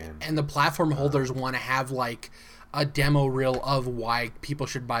next gen. And the platform holders want to have like a demo reel of why people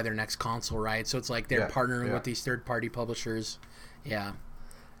should buy their next console, right? So it's like they're partnering with these third-party publishers. Yeah.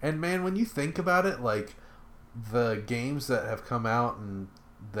 And man, when you think about it, like the games that have come out and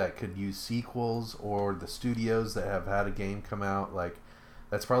that could use sequels, or the studios that have had a game come out, like.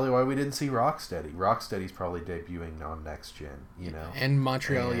 That's probably why we didn't see Rocksteady. Rocksteady's probably debuting on next gen, And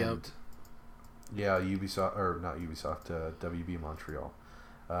Montreal, Yeah, Ubisoft, or not Ubisoft, WB Montreal.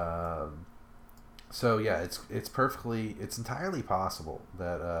 So yeah, it's entirely possible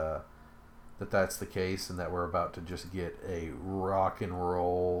that that's the case, and that we're about to just get a rock and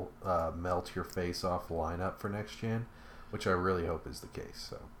roll, melt your face off lineup for next gen, which I really hope is the case.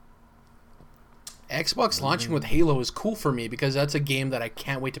 So. Xbox launching with Halo is cool for me because that's a game that I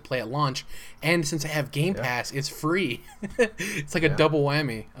can't wait to play at launch. And since I have Game Pass, it's free. It's like a double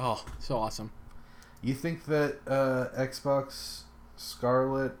whammy. Oh, so awesome. You think that Xbox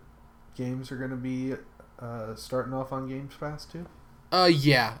Scarlet games are going to be starting off on Games Pass too?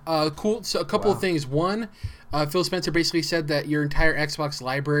 Yeah. Cool. So a couple of things. One, Phil Spencer basically said that your entire Xbox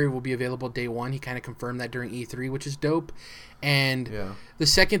library will be available day one. He kind of confirmed that during E3, which is dope. And the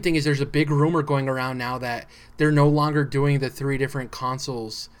second thing is there's a big rumor going around now that they're no longer doing the 3 different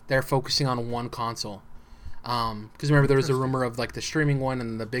consoles. They're focusing on one console. Because remember, there was a rumor of like the streaming one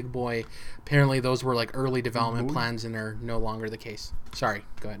and the big boy. Apparently, those were like early development plans, and they're no longer the case. Sorry,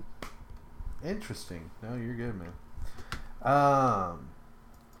 go ahead. Interesting. No, you're good, man.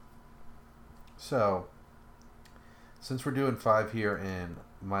 So since we're doing 5 here, and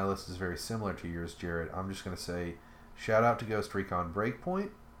my list is very similar to yours, Jared, I'm just gonna say, shout out to Ghost Recon Breakpoint.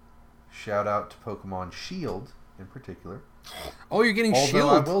 Shout out to Pokemon Shield in particular. Oh, you're getting Shield.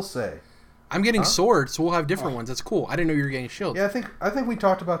 Although I will say, I'm getting Sword, so we'll have different ones. That's cool. I didn't know you were getting Shield. Yeah, I think we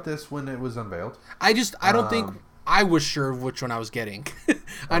talked about this when it was unveiled. I don't think I was sure of which one I was getting.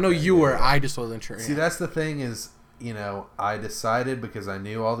 I know you were. I just wasn't sure. See, that's the thing is, I decided because I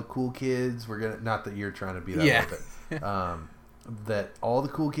knew all the cool kids were gonna. Not that you're trying to be that way, but that all the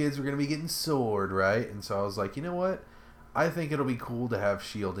cool kids were gonna be getting Sword, right? And so I was like, you know what? I think it'll be cool to have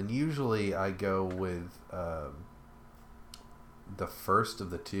Shield, and usually I go with the first of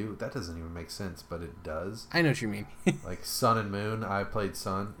the two. That doesn't even make sense, but it does. I know what you mean. Like Sun and Moon. I played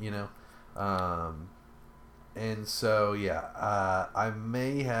Sun, and so I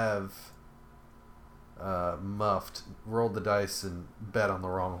may have rolled the dice and bet on the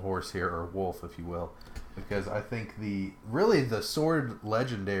wrong horse here, or wolf, if you will, because I think the Sword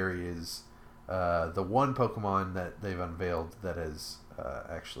Legendary is the one Pokemon that they've unveiled that has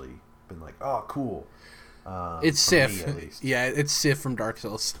actually been like, oh, cool. It's Sif. Yeah, it's Sif from Dark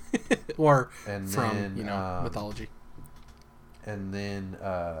Souls, or from mythology. And then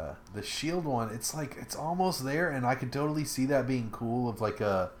the Shield one, it's like it's almost there, and I could totally see that being cool, of like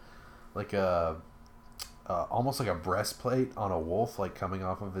a almost like a breastplate on a wolf, like coming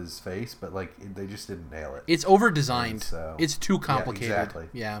off of his face, but like they just didn't nail it. It's over designed. So, it's too complicated.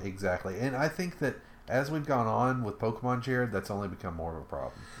 Yeah, exactly. And I think that as we've gone on with Pokemon, Jared, that's only become more of a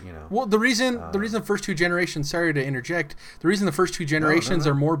problem. Well, the reason the first 2 generations. Sorry to interject. The reason the first 2 generations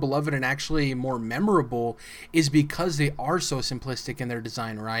are more beloved and actually more memorable is because they are so simplistic in their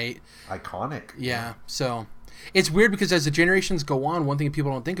design, right? Iconic. Yeah. So it's weird because as the generations go on, one thing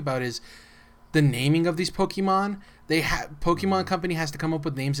people don't think about is the naming of these Pokemon. Pokemon Company has to come up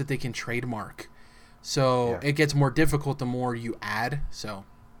with names that they can trademark. So it gets more difficult the more you add. So.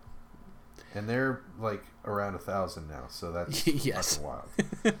 And they're like around 1,000 now, so that's yes. wild.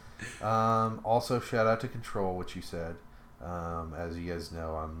 Also, shout out to Control, which you said. As you guys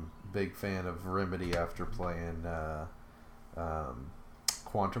know, I'm a big fan of Remedy after playing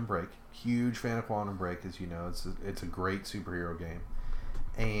Quantum Break. Huge fan of Quantum Break, as you know. It's a great superhero game.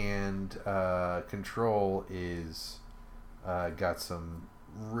 And Control is got some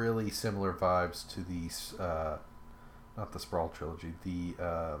really similar vibes to the not the Sprawl trilogy,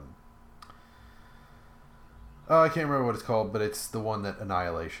 I can't remember what it's called, but it's the one that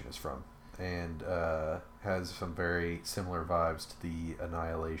Annihilation is from, and has some very similar vibes to the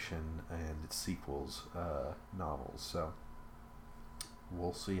Annihilation and its sequels novels. So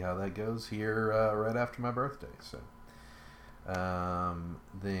we'll see how that goes here right after my birthday. So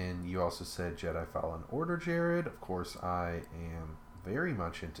then you also said Jedi Fallen Order, Jared. Of course, I am very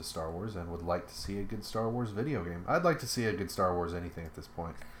much into Star Wars and would like to see a good Star Wars video game. I'd like to see a good Star Wars anything at this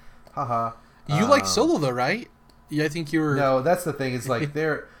point. Haha. You like Solo though, right? Yeah, I think you were. No, that's the thing. It's like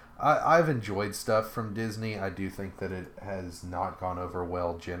I've enjoyed stuff from Disney. I do think that it has not gone over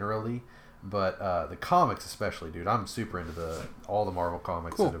well generally, but the comics especially, dude. I'm super into all the Marvel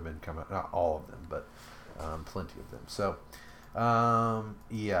comics that have been coming. Not all of them, but plenty of them. So, but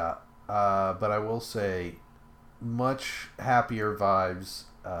I will say, much happier vibes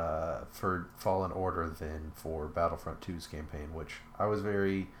for Fallen Order than for Battlefront 2's campaign, which I was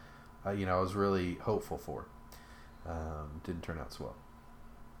very. I was really hopeful for. Didn't turn out so well.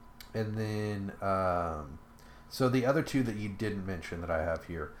 And then, so the other 2 that you didn't mention that I have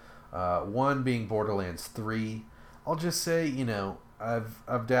here, one being Borderlands 3. I'll just say,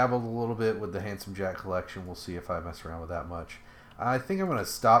 I've dabbled a little bit with the Handsome Jack collection. We'll see if I mess around with that much. I think I'm going to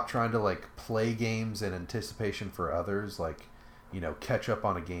stop trying to play games in anticipation for others, catch up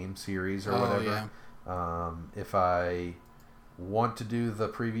on a game series or whatever. Yeah. If I want to do the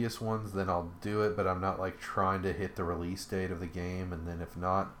previous ones, then I'll do it, but I'm not trying to hit the release date of the game, and then if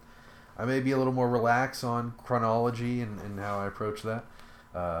not, I may be a little more relaxed on chronology and how I approach that.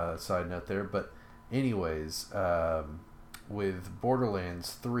 Side note there. But anyways, with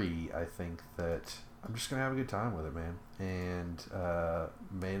Borderlands 3, I think that I'm just going to have a good time with it, man. And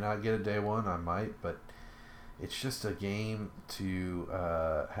may not get it day one, I might, but it's just a game to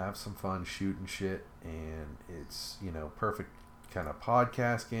have some fun shooting shit, and it's, you know, perfect kind of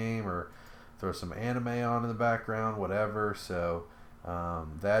podcast game, or throw some anime on in the background, whatever. So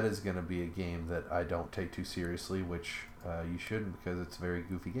that is going to be a game that I don't take too seriously, which you shouldn't, because it's a very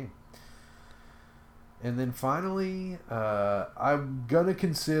goofy game. And then finally, I'm going to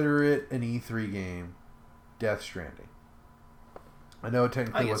consider it an E3 game, Death Stranding. I know it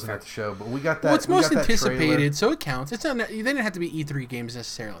technically wasn't at the show, but we got that. Well, it's most anticipated, so it counts. It's not. They didn't have to be E3 games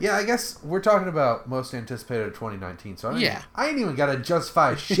necessarily. Yeah, I guess we're talking about most anticipated of 2019. So I ain't even got to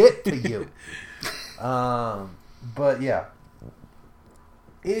justify shit to you. But yeah,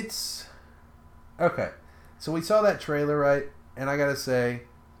 it's okay. So we saw that trailer, right? And I gotta say,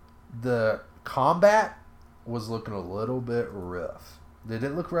 the combat was looking a little bit rough. Did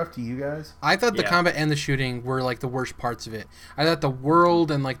it look rough to you guys? I thought the combat and the shooting were like the worst parts of it. I thought the world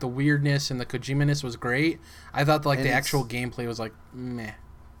and like the weirdness and the Kojima-ness was great. I thought like the actual gameplay was like meh.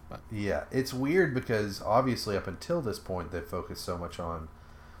 But. Yeah, it's weird because obviously up until this point they focused so much on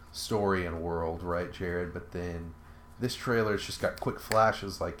story and world, right, Jared? But then this trailer's just got quick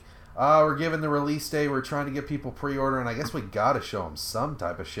flashes like, we're giving the release day, we're trying to get people pre-order, and I guess we gotta show them some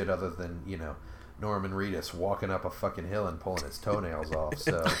type of shit other than, you know, Norman Reedus walking up a fucking hill and pulling his toenails off.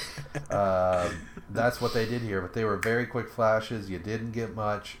 So that's what they did here. But they were very quick flashes. You didn't get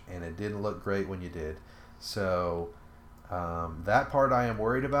much, and it didn't look great when you did. So that part I am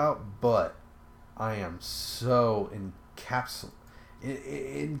worried about, but I am so engorged.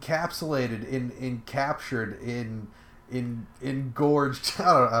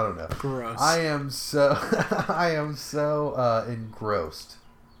 I don't know. Gross. I am so engrossed.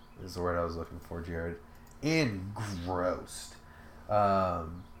 Is the word I was looking for, Jared. Engrossed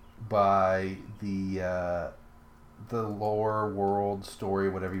by the lore, world, story,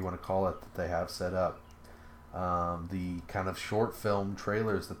 whatever you want to call it, that they have set up. The kind of short film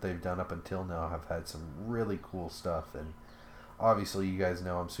trailers that they've done up until now have had some really cool stuff, and obviously you guys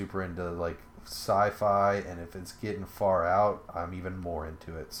know I'm super into like sci-fi, and if it's getting far out, I'm even more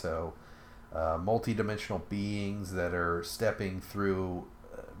into it. So multi-dimensional beings that are stepping through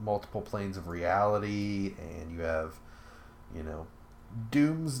multiple planes of reality, and you have, you know,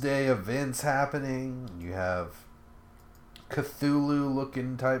 doomsday events happening. You have Cthulhu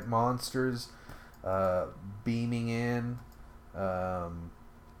looking type monsters beaming in, and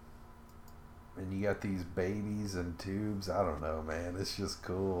you got these babies and tubes. I don't know, man, it's just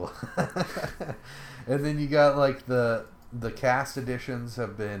cool. And then you got like the cast additions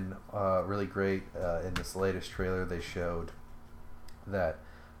have been really great. In this latest trailer they showed that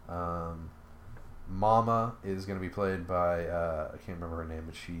Mama is going to be played by I can't remember her name,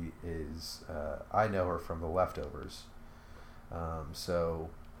 but she is I know her from The Leftovers. So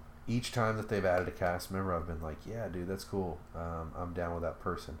each time that they've added a cast member, I've been like, yeah, dude, that's cool. I'm down with that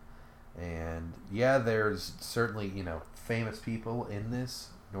person. And yeah, there's certainly, you know, famous people in this,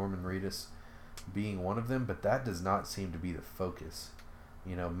 Norman Reedus being one of them, but that does not seem to be the focus.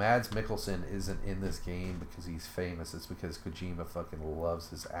 You know, Mads Mikkelsen isn't in this game because he's famous. It's because Kojima fucking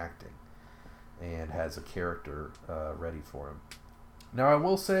loves his acting and has a character ready for him. Now, I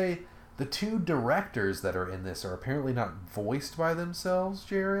will say the two directors that are in this are apparently not voiced by themselves,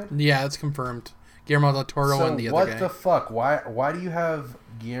 Jared. Yeah, it's confirmed. Guillermo del Toro and the other guy. What the fuck? Why do you have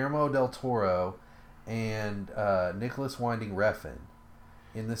Guillermo del Toro and Nicholas Winding Refn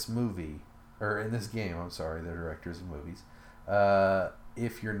in this movie, or in this game? I'm sorry, they're directors of movies.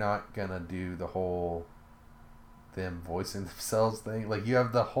 If you're not gonna do the whole them voicing themselves thing, like you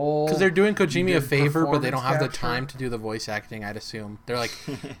have the whole, because they're doing Kojima a favor, but they don't have the time to do the voice acting. I'd assume they're like,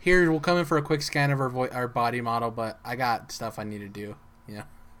 here, we'll come in for a quick scan of our body model, but I got stuff I need to do. Yeah.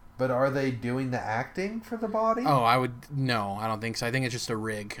 But are they doing the acting for the body? Oh, I don't think so. I think it's just a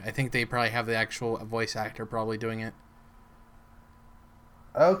rig. I think they probably have the actual voice actor probably doing it.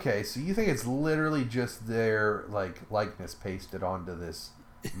 Okay, so you think it's literally just their like likeness pasted onto this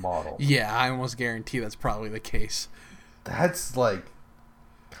model? Yeah, I almost guarantee that's probably the case. That's like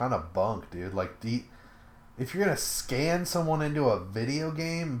kind of bunk, dude. Like, if you're gonna scan someone into a video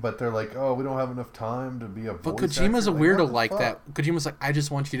game, but they're like, "Oh, we don't have enough time to be a voice actor." But Kojima's a weirdo like that. Kojima's like, "I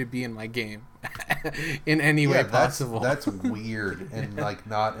just want you to be in my game, in any way possible." That's weird and like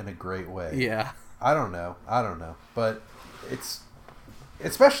not in a great way. Yeah, I don't know, but it's.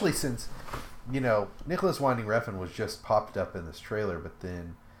 Especially since, you know, Nicholas Winding Refn was just popped up in this trailer, but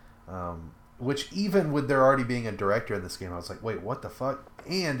then, which even with there already being a director in this game, I was like, wait, what the fuck?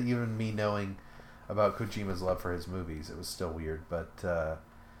 And even me knowing about Kojima's love for his movies, it was still weird. But,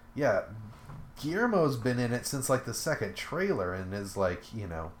 yeah, Guillermo's been in it since like the second trailer and is like, you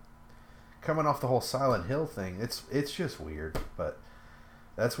know, coming off the whole Silent Hill thing, it's just weird. But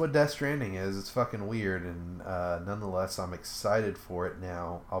that's what Death Stranding is. It's fucking weird, and nonetheless, I'm excited for it.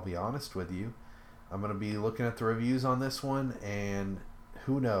 Now, I'll be honest with you. I'm going to be looking at the reviews on this one, and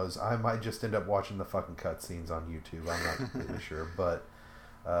who knows? I might just end up watching the fucking cutscenes on YouTube. I'm not completely sure, but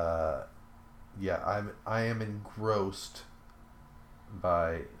yeah, I am engrossed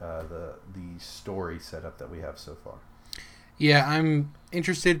by the story setup that we have so far. Yeah, I'm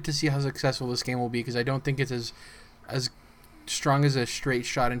interested to see how successful this game will be, because I don't think it's as strong as a straight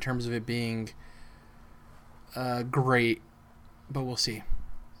shot in terms of it being great, but we'll see.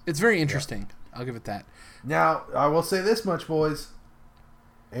 It's very interesting. Yeah. I'll give it that. Now, I will say this much, boys,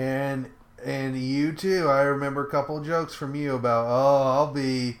 and you too. I remember a couple of jokes from you about, I'll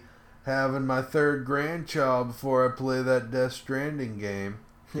be having my third grandchild before I play that Death Stranding game.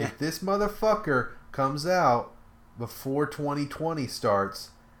 Yeah. If this motherfucker comes out before 2020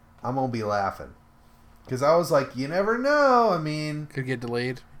 starts, I'm going to be laughing. Because I was like, you never know. I mean... Could get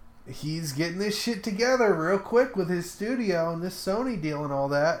delayed. He's getting this shit together real quick with his studio and this Sony deal and all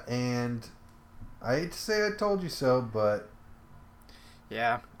that. And I hate to say I told you so, but...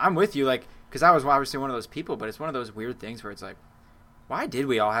 Yeah, I'm with you. Like, because I was obviously one of those people, but it's one of those weird things where it's like, why did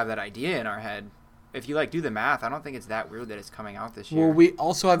we all have that idea in our head? If you, like, do the math, I don't think it's that weird that it's coming out this year. Well, we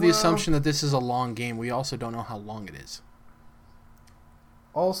also have the assumption that this is a long game. We also don't know how long it is.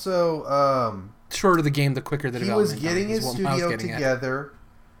 Also, shorter the game, the quicker the development. He was getting his studio together.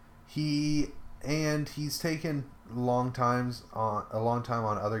 He's taken a long time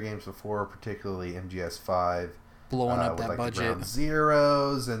on other games before, particularly MGS5. Blowing up that like budget. Ground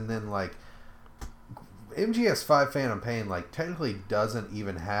Zeroes, and then like MGS5 Phantom Pain technically doesn't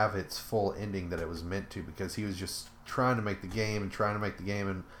even have its full ending that it was meant to, because he was just trying to make the game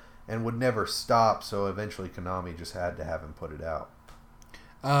and would never stop, so eventually Konami just had to have him put it out.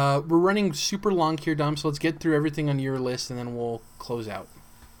 We're running super long here, Dom, so let's get through everything on your list and then we'll close out.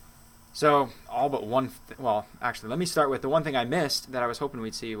 So, all but one... well, actually, let me start with the one thing I missed that I was hoping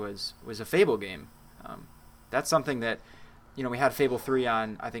we'd see was a Fable game. That's something that, we had Fable 3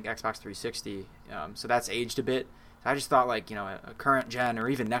 on, I think, Xbox 360, so that's aged a bit. So I just thought, a current gen or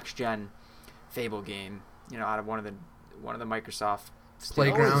even next gen Fable game, out of one of the Microsoft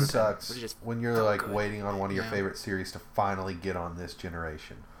Playground. It sucks when you're waiting on one of your favorite series to finally get on this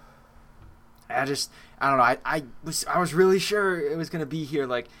generation. I don't know. I was really sure it was going to be here,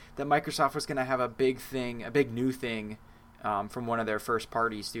 that Microsoft was going to have a big new thing, from one of their first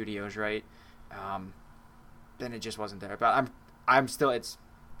party studios, right? Then it just wasn't there. But I'm still. It's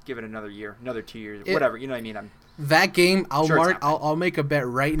give it another year, another 2 years, whatever. You know what I mean? That game, I'll make a bet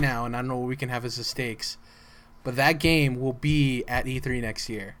right now, and I don't know what we can have as the stakes, but that game will be at E3 next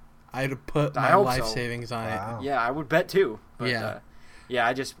year. I'd put my life savings on it. Yeah, I would bet too. But, yeah.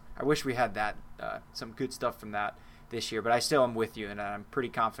 I wish we had that some good stuff from that this year. But I still am with you, and I'm pretty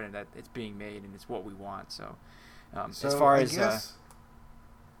confident that it's being made and it's what we want. So, as far as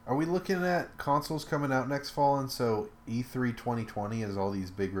are we looking at consoles coming out next fall, and so E3 2020 is all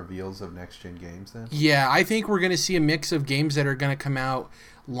these big reveals of next-gen games then? Yeah, I think we're going to see a mix of games that are going to come out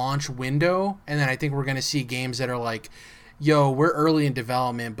launch window, and then I think we're going to see games that are like, yo, we're early in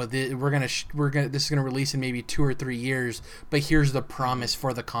development, but this is going to release in maybe 2 or 3 years, but here's the promise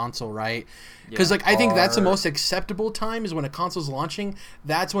for the console, right? Because I think that's the most acceptable time is when a console's launching.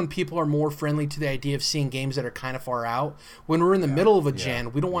 That's when people are more friendly to the idea of seeing games that are kind of far out. When we're in the middle of a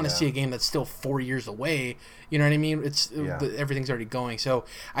gen, we don't want to see a game that's still 4 years away. You know what I mean? Everything's already going. So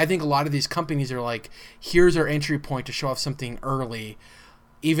I think a lot of these companies are like, here's our entry point to show off something early.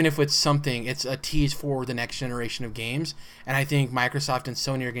 Even if it's a tease for the next generation of games. And I think Microsoft and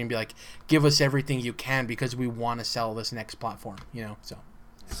Sony are going to be like, give us everything you can because we want to sell this next platform,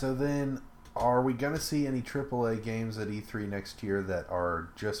 So then, are we going to see any AAA games at E3 next year that are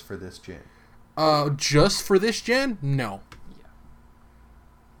just for this gen? Just for this gen? No. Yeah.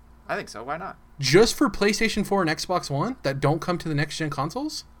 I think so. Why not? Just for PlayStation 4 and Xbox One that don't come to the next gen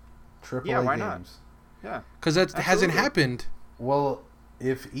consoles? AAA why games. Not? Yeah. Because that hasn't happened. Well,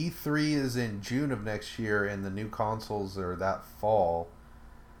 if E3 is in June of next year and the new consoles are that fall,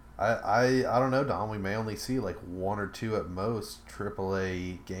 I don't know, Dom. We may only see 1 or 2 at most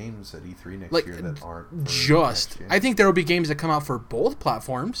AAA games at E3 next year that aren't just. I think there will be games that come out for both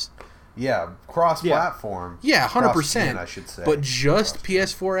platforms. Yeah, cross-platform. Yeah, 100%. Cross-gen, I should say. But just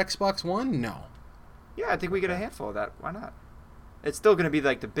PS4, Xbox One, no. Yeah, I think we get a handful of that. Why not? It's still going to be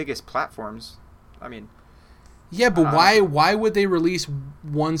the biggest platforms. I mean. Yeah, but why would they release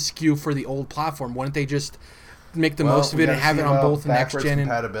one SKU for the old platform? Wouldn't they just make the most of it and have it on both next gen and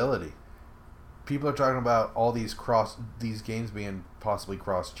compatibility? People are talking about all these games being possibly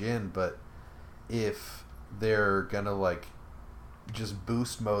cross gen, but if they're gonna like just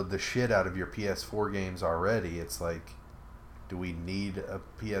boost mode the shit out of your PS4 games already. It's like, do we need a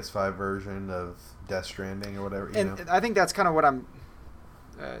PS5 version of Death Stranding or whatever? You know? I think that's kind of what I'm.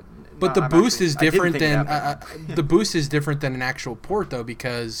 But the boost is different than the boost is different than an actual port, though,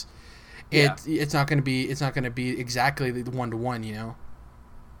 because it's not going to be exactly the 1-to-1, you know,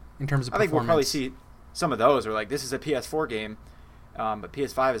 in terms of performance. I think we'll probably see some of those, or like this is a PS4 game, but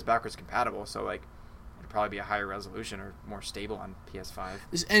PS5 is backwards compatible, so like it'll probably be a higher resolution or more stable on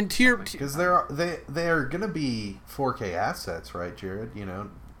PS5. And because they are going to be 4K assets, right, Jared? You know,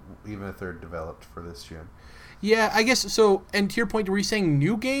 even if they're developed for this gen. Yeah, I guess so. And to your point, were you saying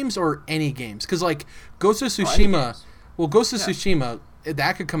new games or any games? Because like Ghost of Tsushima, Tsushima,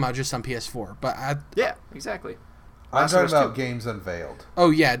 that could come out just on PS4. But yeah, exactly. I'm talking about games unveiled.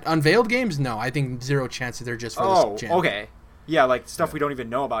 Oh yeah, unveiled games? No, I think zero chance that they're just for this gen. Okay. Yeah, like stuff we don't even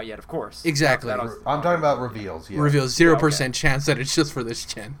know about yet, of course. Exactly. I'm talking about reveals. Yeah. Reveals, 0% chance that it's just for this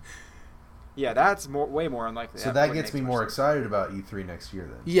gen. Yeah, that's way more unlikely. So that gets me more excited about E3 next year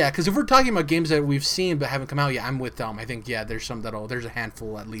then. Yeah, because if we're talking about games that we've seen but haven't come out yet, I'm with them. I think there's a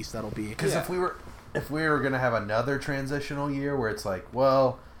handful at least that'll be. Because if we were gonna have another transitional year where it's like,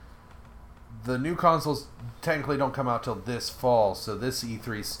 well, the new consoles technically don't come out till this fall, so this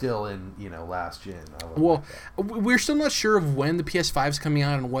E3 is still in last gen. Well, we're still not sure of when the PS5 is coming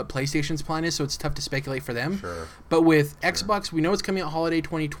out and what PlayStation's plan is, so it's tough to speculate for them. Sure. But with Xbox, we know it's coming out holiday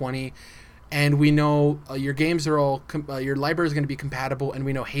 2020. And we know your games are all your library is going to be compatible, and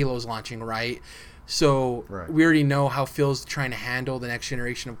we know Halo's launching, right? So we already know how Phil's trying to handle the next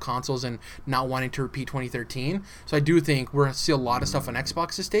generation of consoles and not wanting to repeat 2013. So I do think we're seeing a lot of stuff on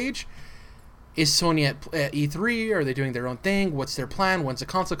Xbox's stage. Is Sony at E3? Are they doing their own thing? What's their plan? When's the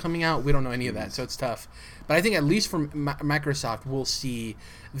console coming out? We don't know any of that, so it's tough. But I think at least from Microsoft, we'll see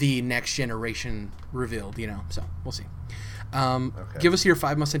the next generation revealed. So we'll see. Give us your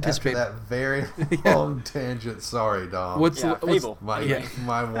 5 most anticipated. After that very long tangent, sorry, Dom. What's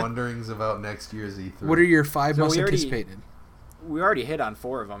my wonderings about next year's E3? What are your 5 most anticipated? We already hit on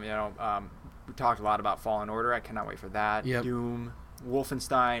 4 of them. We talked a lot about Fallen Order. I cannot wait for that. Yep. Doom,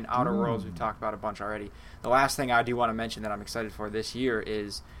 Wolfenstein, Outer Worlds. We've talked about a bunch already. The last thing I do want to mention that I'm excited for this year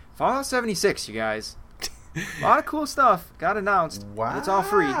is Fallout 76. You guys. A lot of cool stuff got announced. Wow. It's all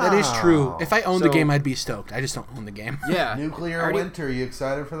free. That is true. If I owned the game, I'd be stoked. I just don't own the game. Yeah. Nuclear Winter, are you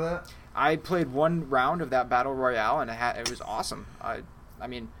excited for that? I played one round of that Battle Royale, and it was awesome. I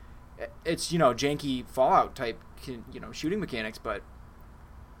mean, it's, janky Fallout type, shooting mechanics, but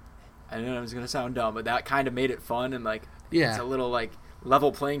I know it was going to sound dumb, but that kind of made it fun, and, it's a little,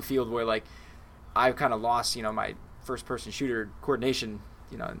 level playing field where, I've kind of lost, my first-person shooter coordination,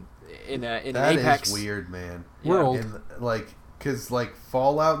 in Apex. That is weird, man. World. Because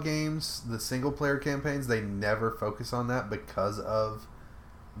Fallout games, the single player campaigns, they never focus on that because of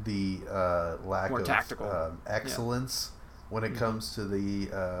the lack more of tactical excellence when it comes to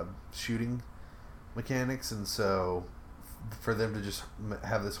the shooting mechanics, and so for them to just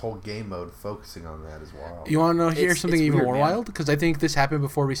have this whole game mode focusing on that is wild. You want to hear something even more wild? Because I think this happened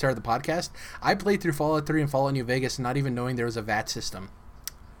before we started the podcast. I played through Fallout 3 and Fallout New Vegas not even knowing there was a VAT system.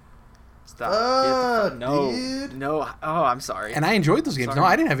 Stop. Dude. No. Oh, I'm sorry. And I enjoyed those games. Sorry. No,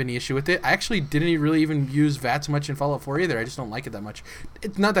 I didn't have any issue with it. I actually didn't really even use VATS much in Fallout 4 either. I just don't like it that much.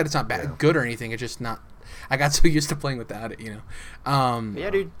 It's not that it's not bad, good or anything. It's just not. I got so used to playing without it, Yeah,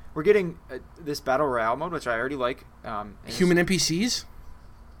 dude. We're getting this Battle Royale mode, which I already like. Human NPCs?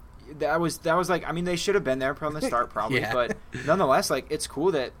 That was like, I mean, they should have been there from the start probably, but nonetheless, it's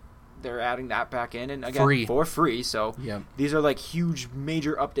cool that they're adding that back in, and again, for free. So these are huge,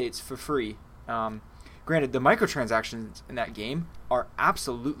 major updates for free. Granted, the microtransactions in that game are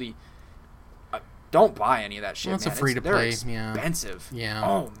absolutely. Don't buy any of that shit. Well, it's man. A free to play. They're expensive. Yeah.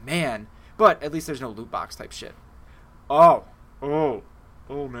 Oh man. But at least there's no loot box type shit. Oh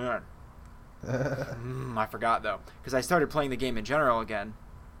man. I forgot though, because I started playing the game in general again,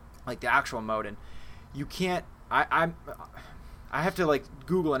 the actual mode, and you can't. I have to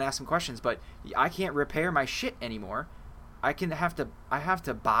Google and ask some questions, but I can't repair my shit anymore. I have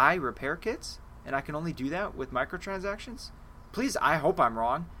to buy repair kits, and I can only do that with microtransactions. Please, I hope I'm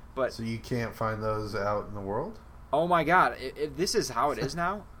wrong, but so you can't find those out in the world? Oh my god! If this is how it is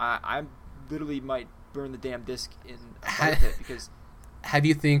now, I literally might burn the damn disc in a fire pit because. How do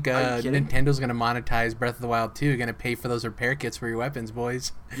you think Nintendo's going to monetize Breath of the Wild 2? Going to pay for those repair kits for your weapons,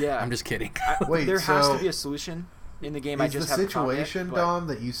 boys? Yeah, I'm just kidding. There has to be a solution in the game. I just haven't found it. Is the situation, Dom,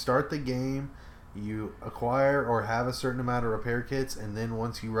 that you start the game you acquire or have a certain amount of repair kits, and then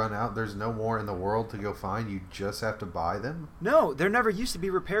once you run out, there's no more in the world to go find. You just have to buy them? No, there never used to be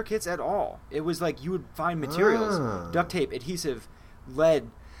repair kits at all. It was like you would find materials, duct tape, adhesive,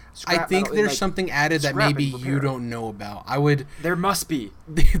 lead, I think metal, there's like, something added that maybe you don't know about. There must be.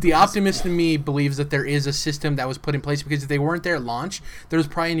 The optimist in me believes that there is a system that was put in place, because if they weren't there at launch, there's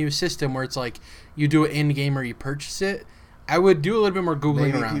probably a new system where it's like you do it in-game or you purchase it. I would do a little bit more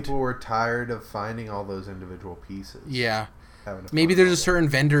Googling around. Maybe people were tired of finding all those individual pieces. Yeah. Maybe there's a certain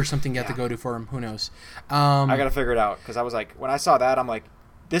vendor or something you have to go to for them. Who knows? I got to figure it out, because I was like, when I saw that, I'm like,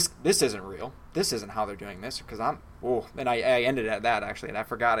 this isn't real. This isn't how they're doing this, because and I ended at that, actually, and I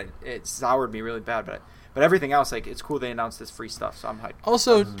forgot it. It soured me really bad, but everything else, like, it's cool they announced this free stuff, so I'm hyped.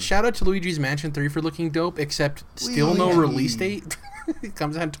 Also, shout out to Luigi's Mansion 3 for looking dope, except still no release date. It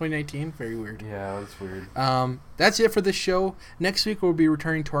comes out in 2019. Very weird. Yeah, that's weird. That's it for this show. Next week, we'll be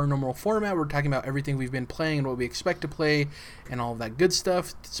returning to our normal format. We're talking about everything we've been playing and what we expect to play and all of that good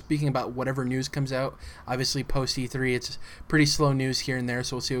stuff. Speaking about whatever news comes out. Obviously, post E3, it's pretty slow news here and there,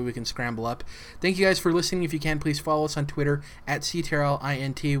 so we'll see what we can scramble up. Thank you guys for listening. If you can, please follow us on Twitter at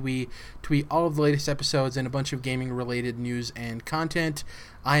CTRLINT. We tweet all of the latest episodes and a bunch of gaming-related news and content.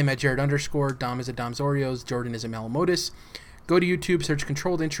 I am at Jared_. Dom is at Dom's Oreos. Jordan is at Malamotis. Go to YouTube, search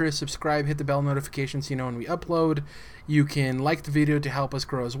Controlled Interest, subscribe, hit the bell notification so you know when we upload. You can like the video to help us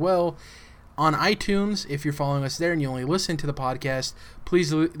grow as well. On iTunes, if you're following us there and you only listen to the podcast,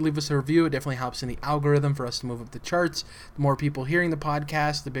 please leave us a review. It definitely helps in the algorithm for us to move up the charts. The more people hearing the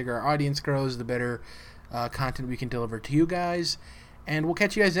podcast, the bigger our audience grows, the better content we can deliver to you guys. And we'll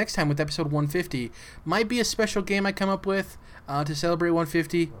catch you guys next time with episode 150. Might be a special game I come up with to celebrate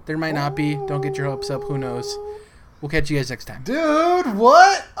 150. There might not be. Don't get your hopes up. Who knows? We'll catch you guys next time. Dude,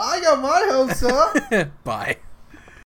 what? I got my hopes up. Bye.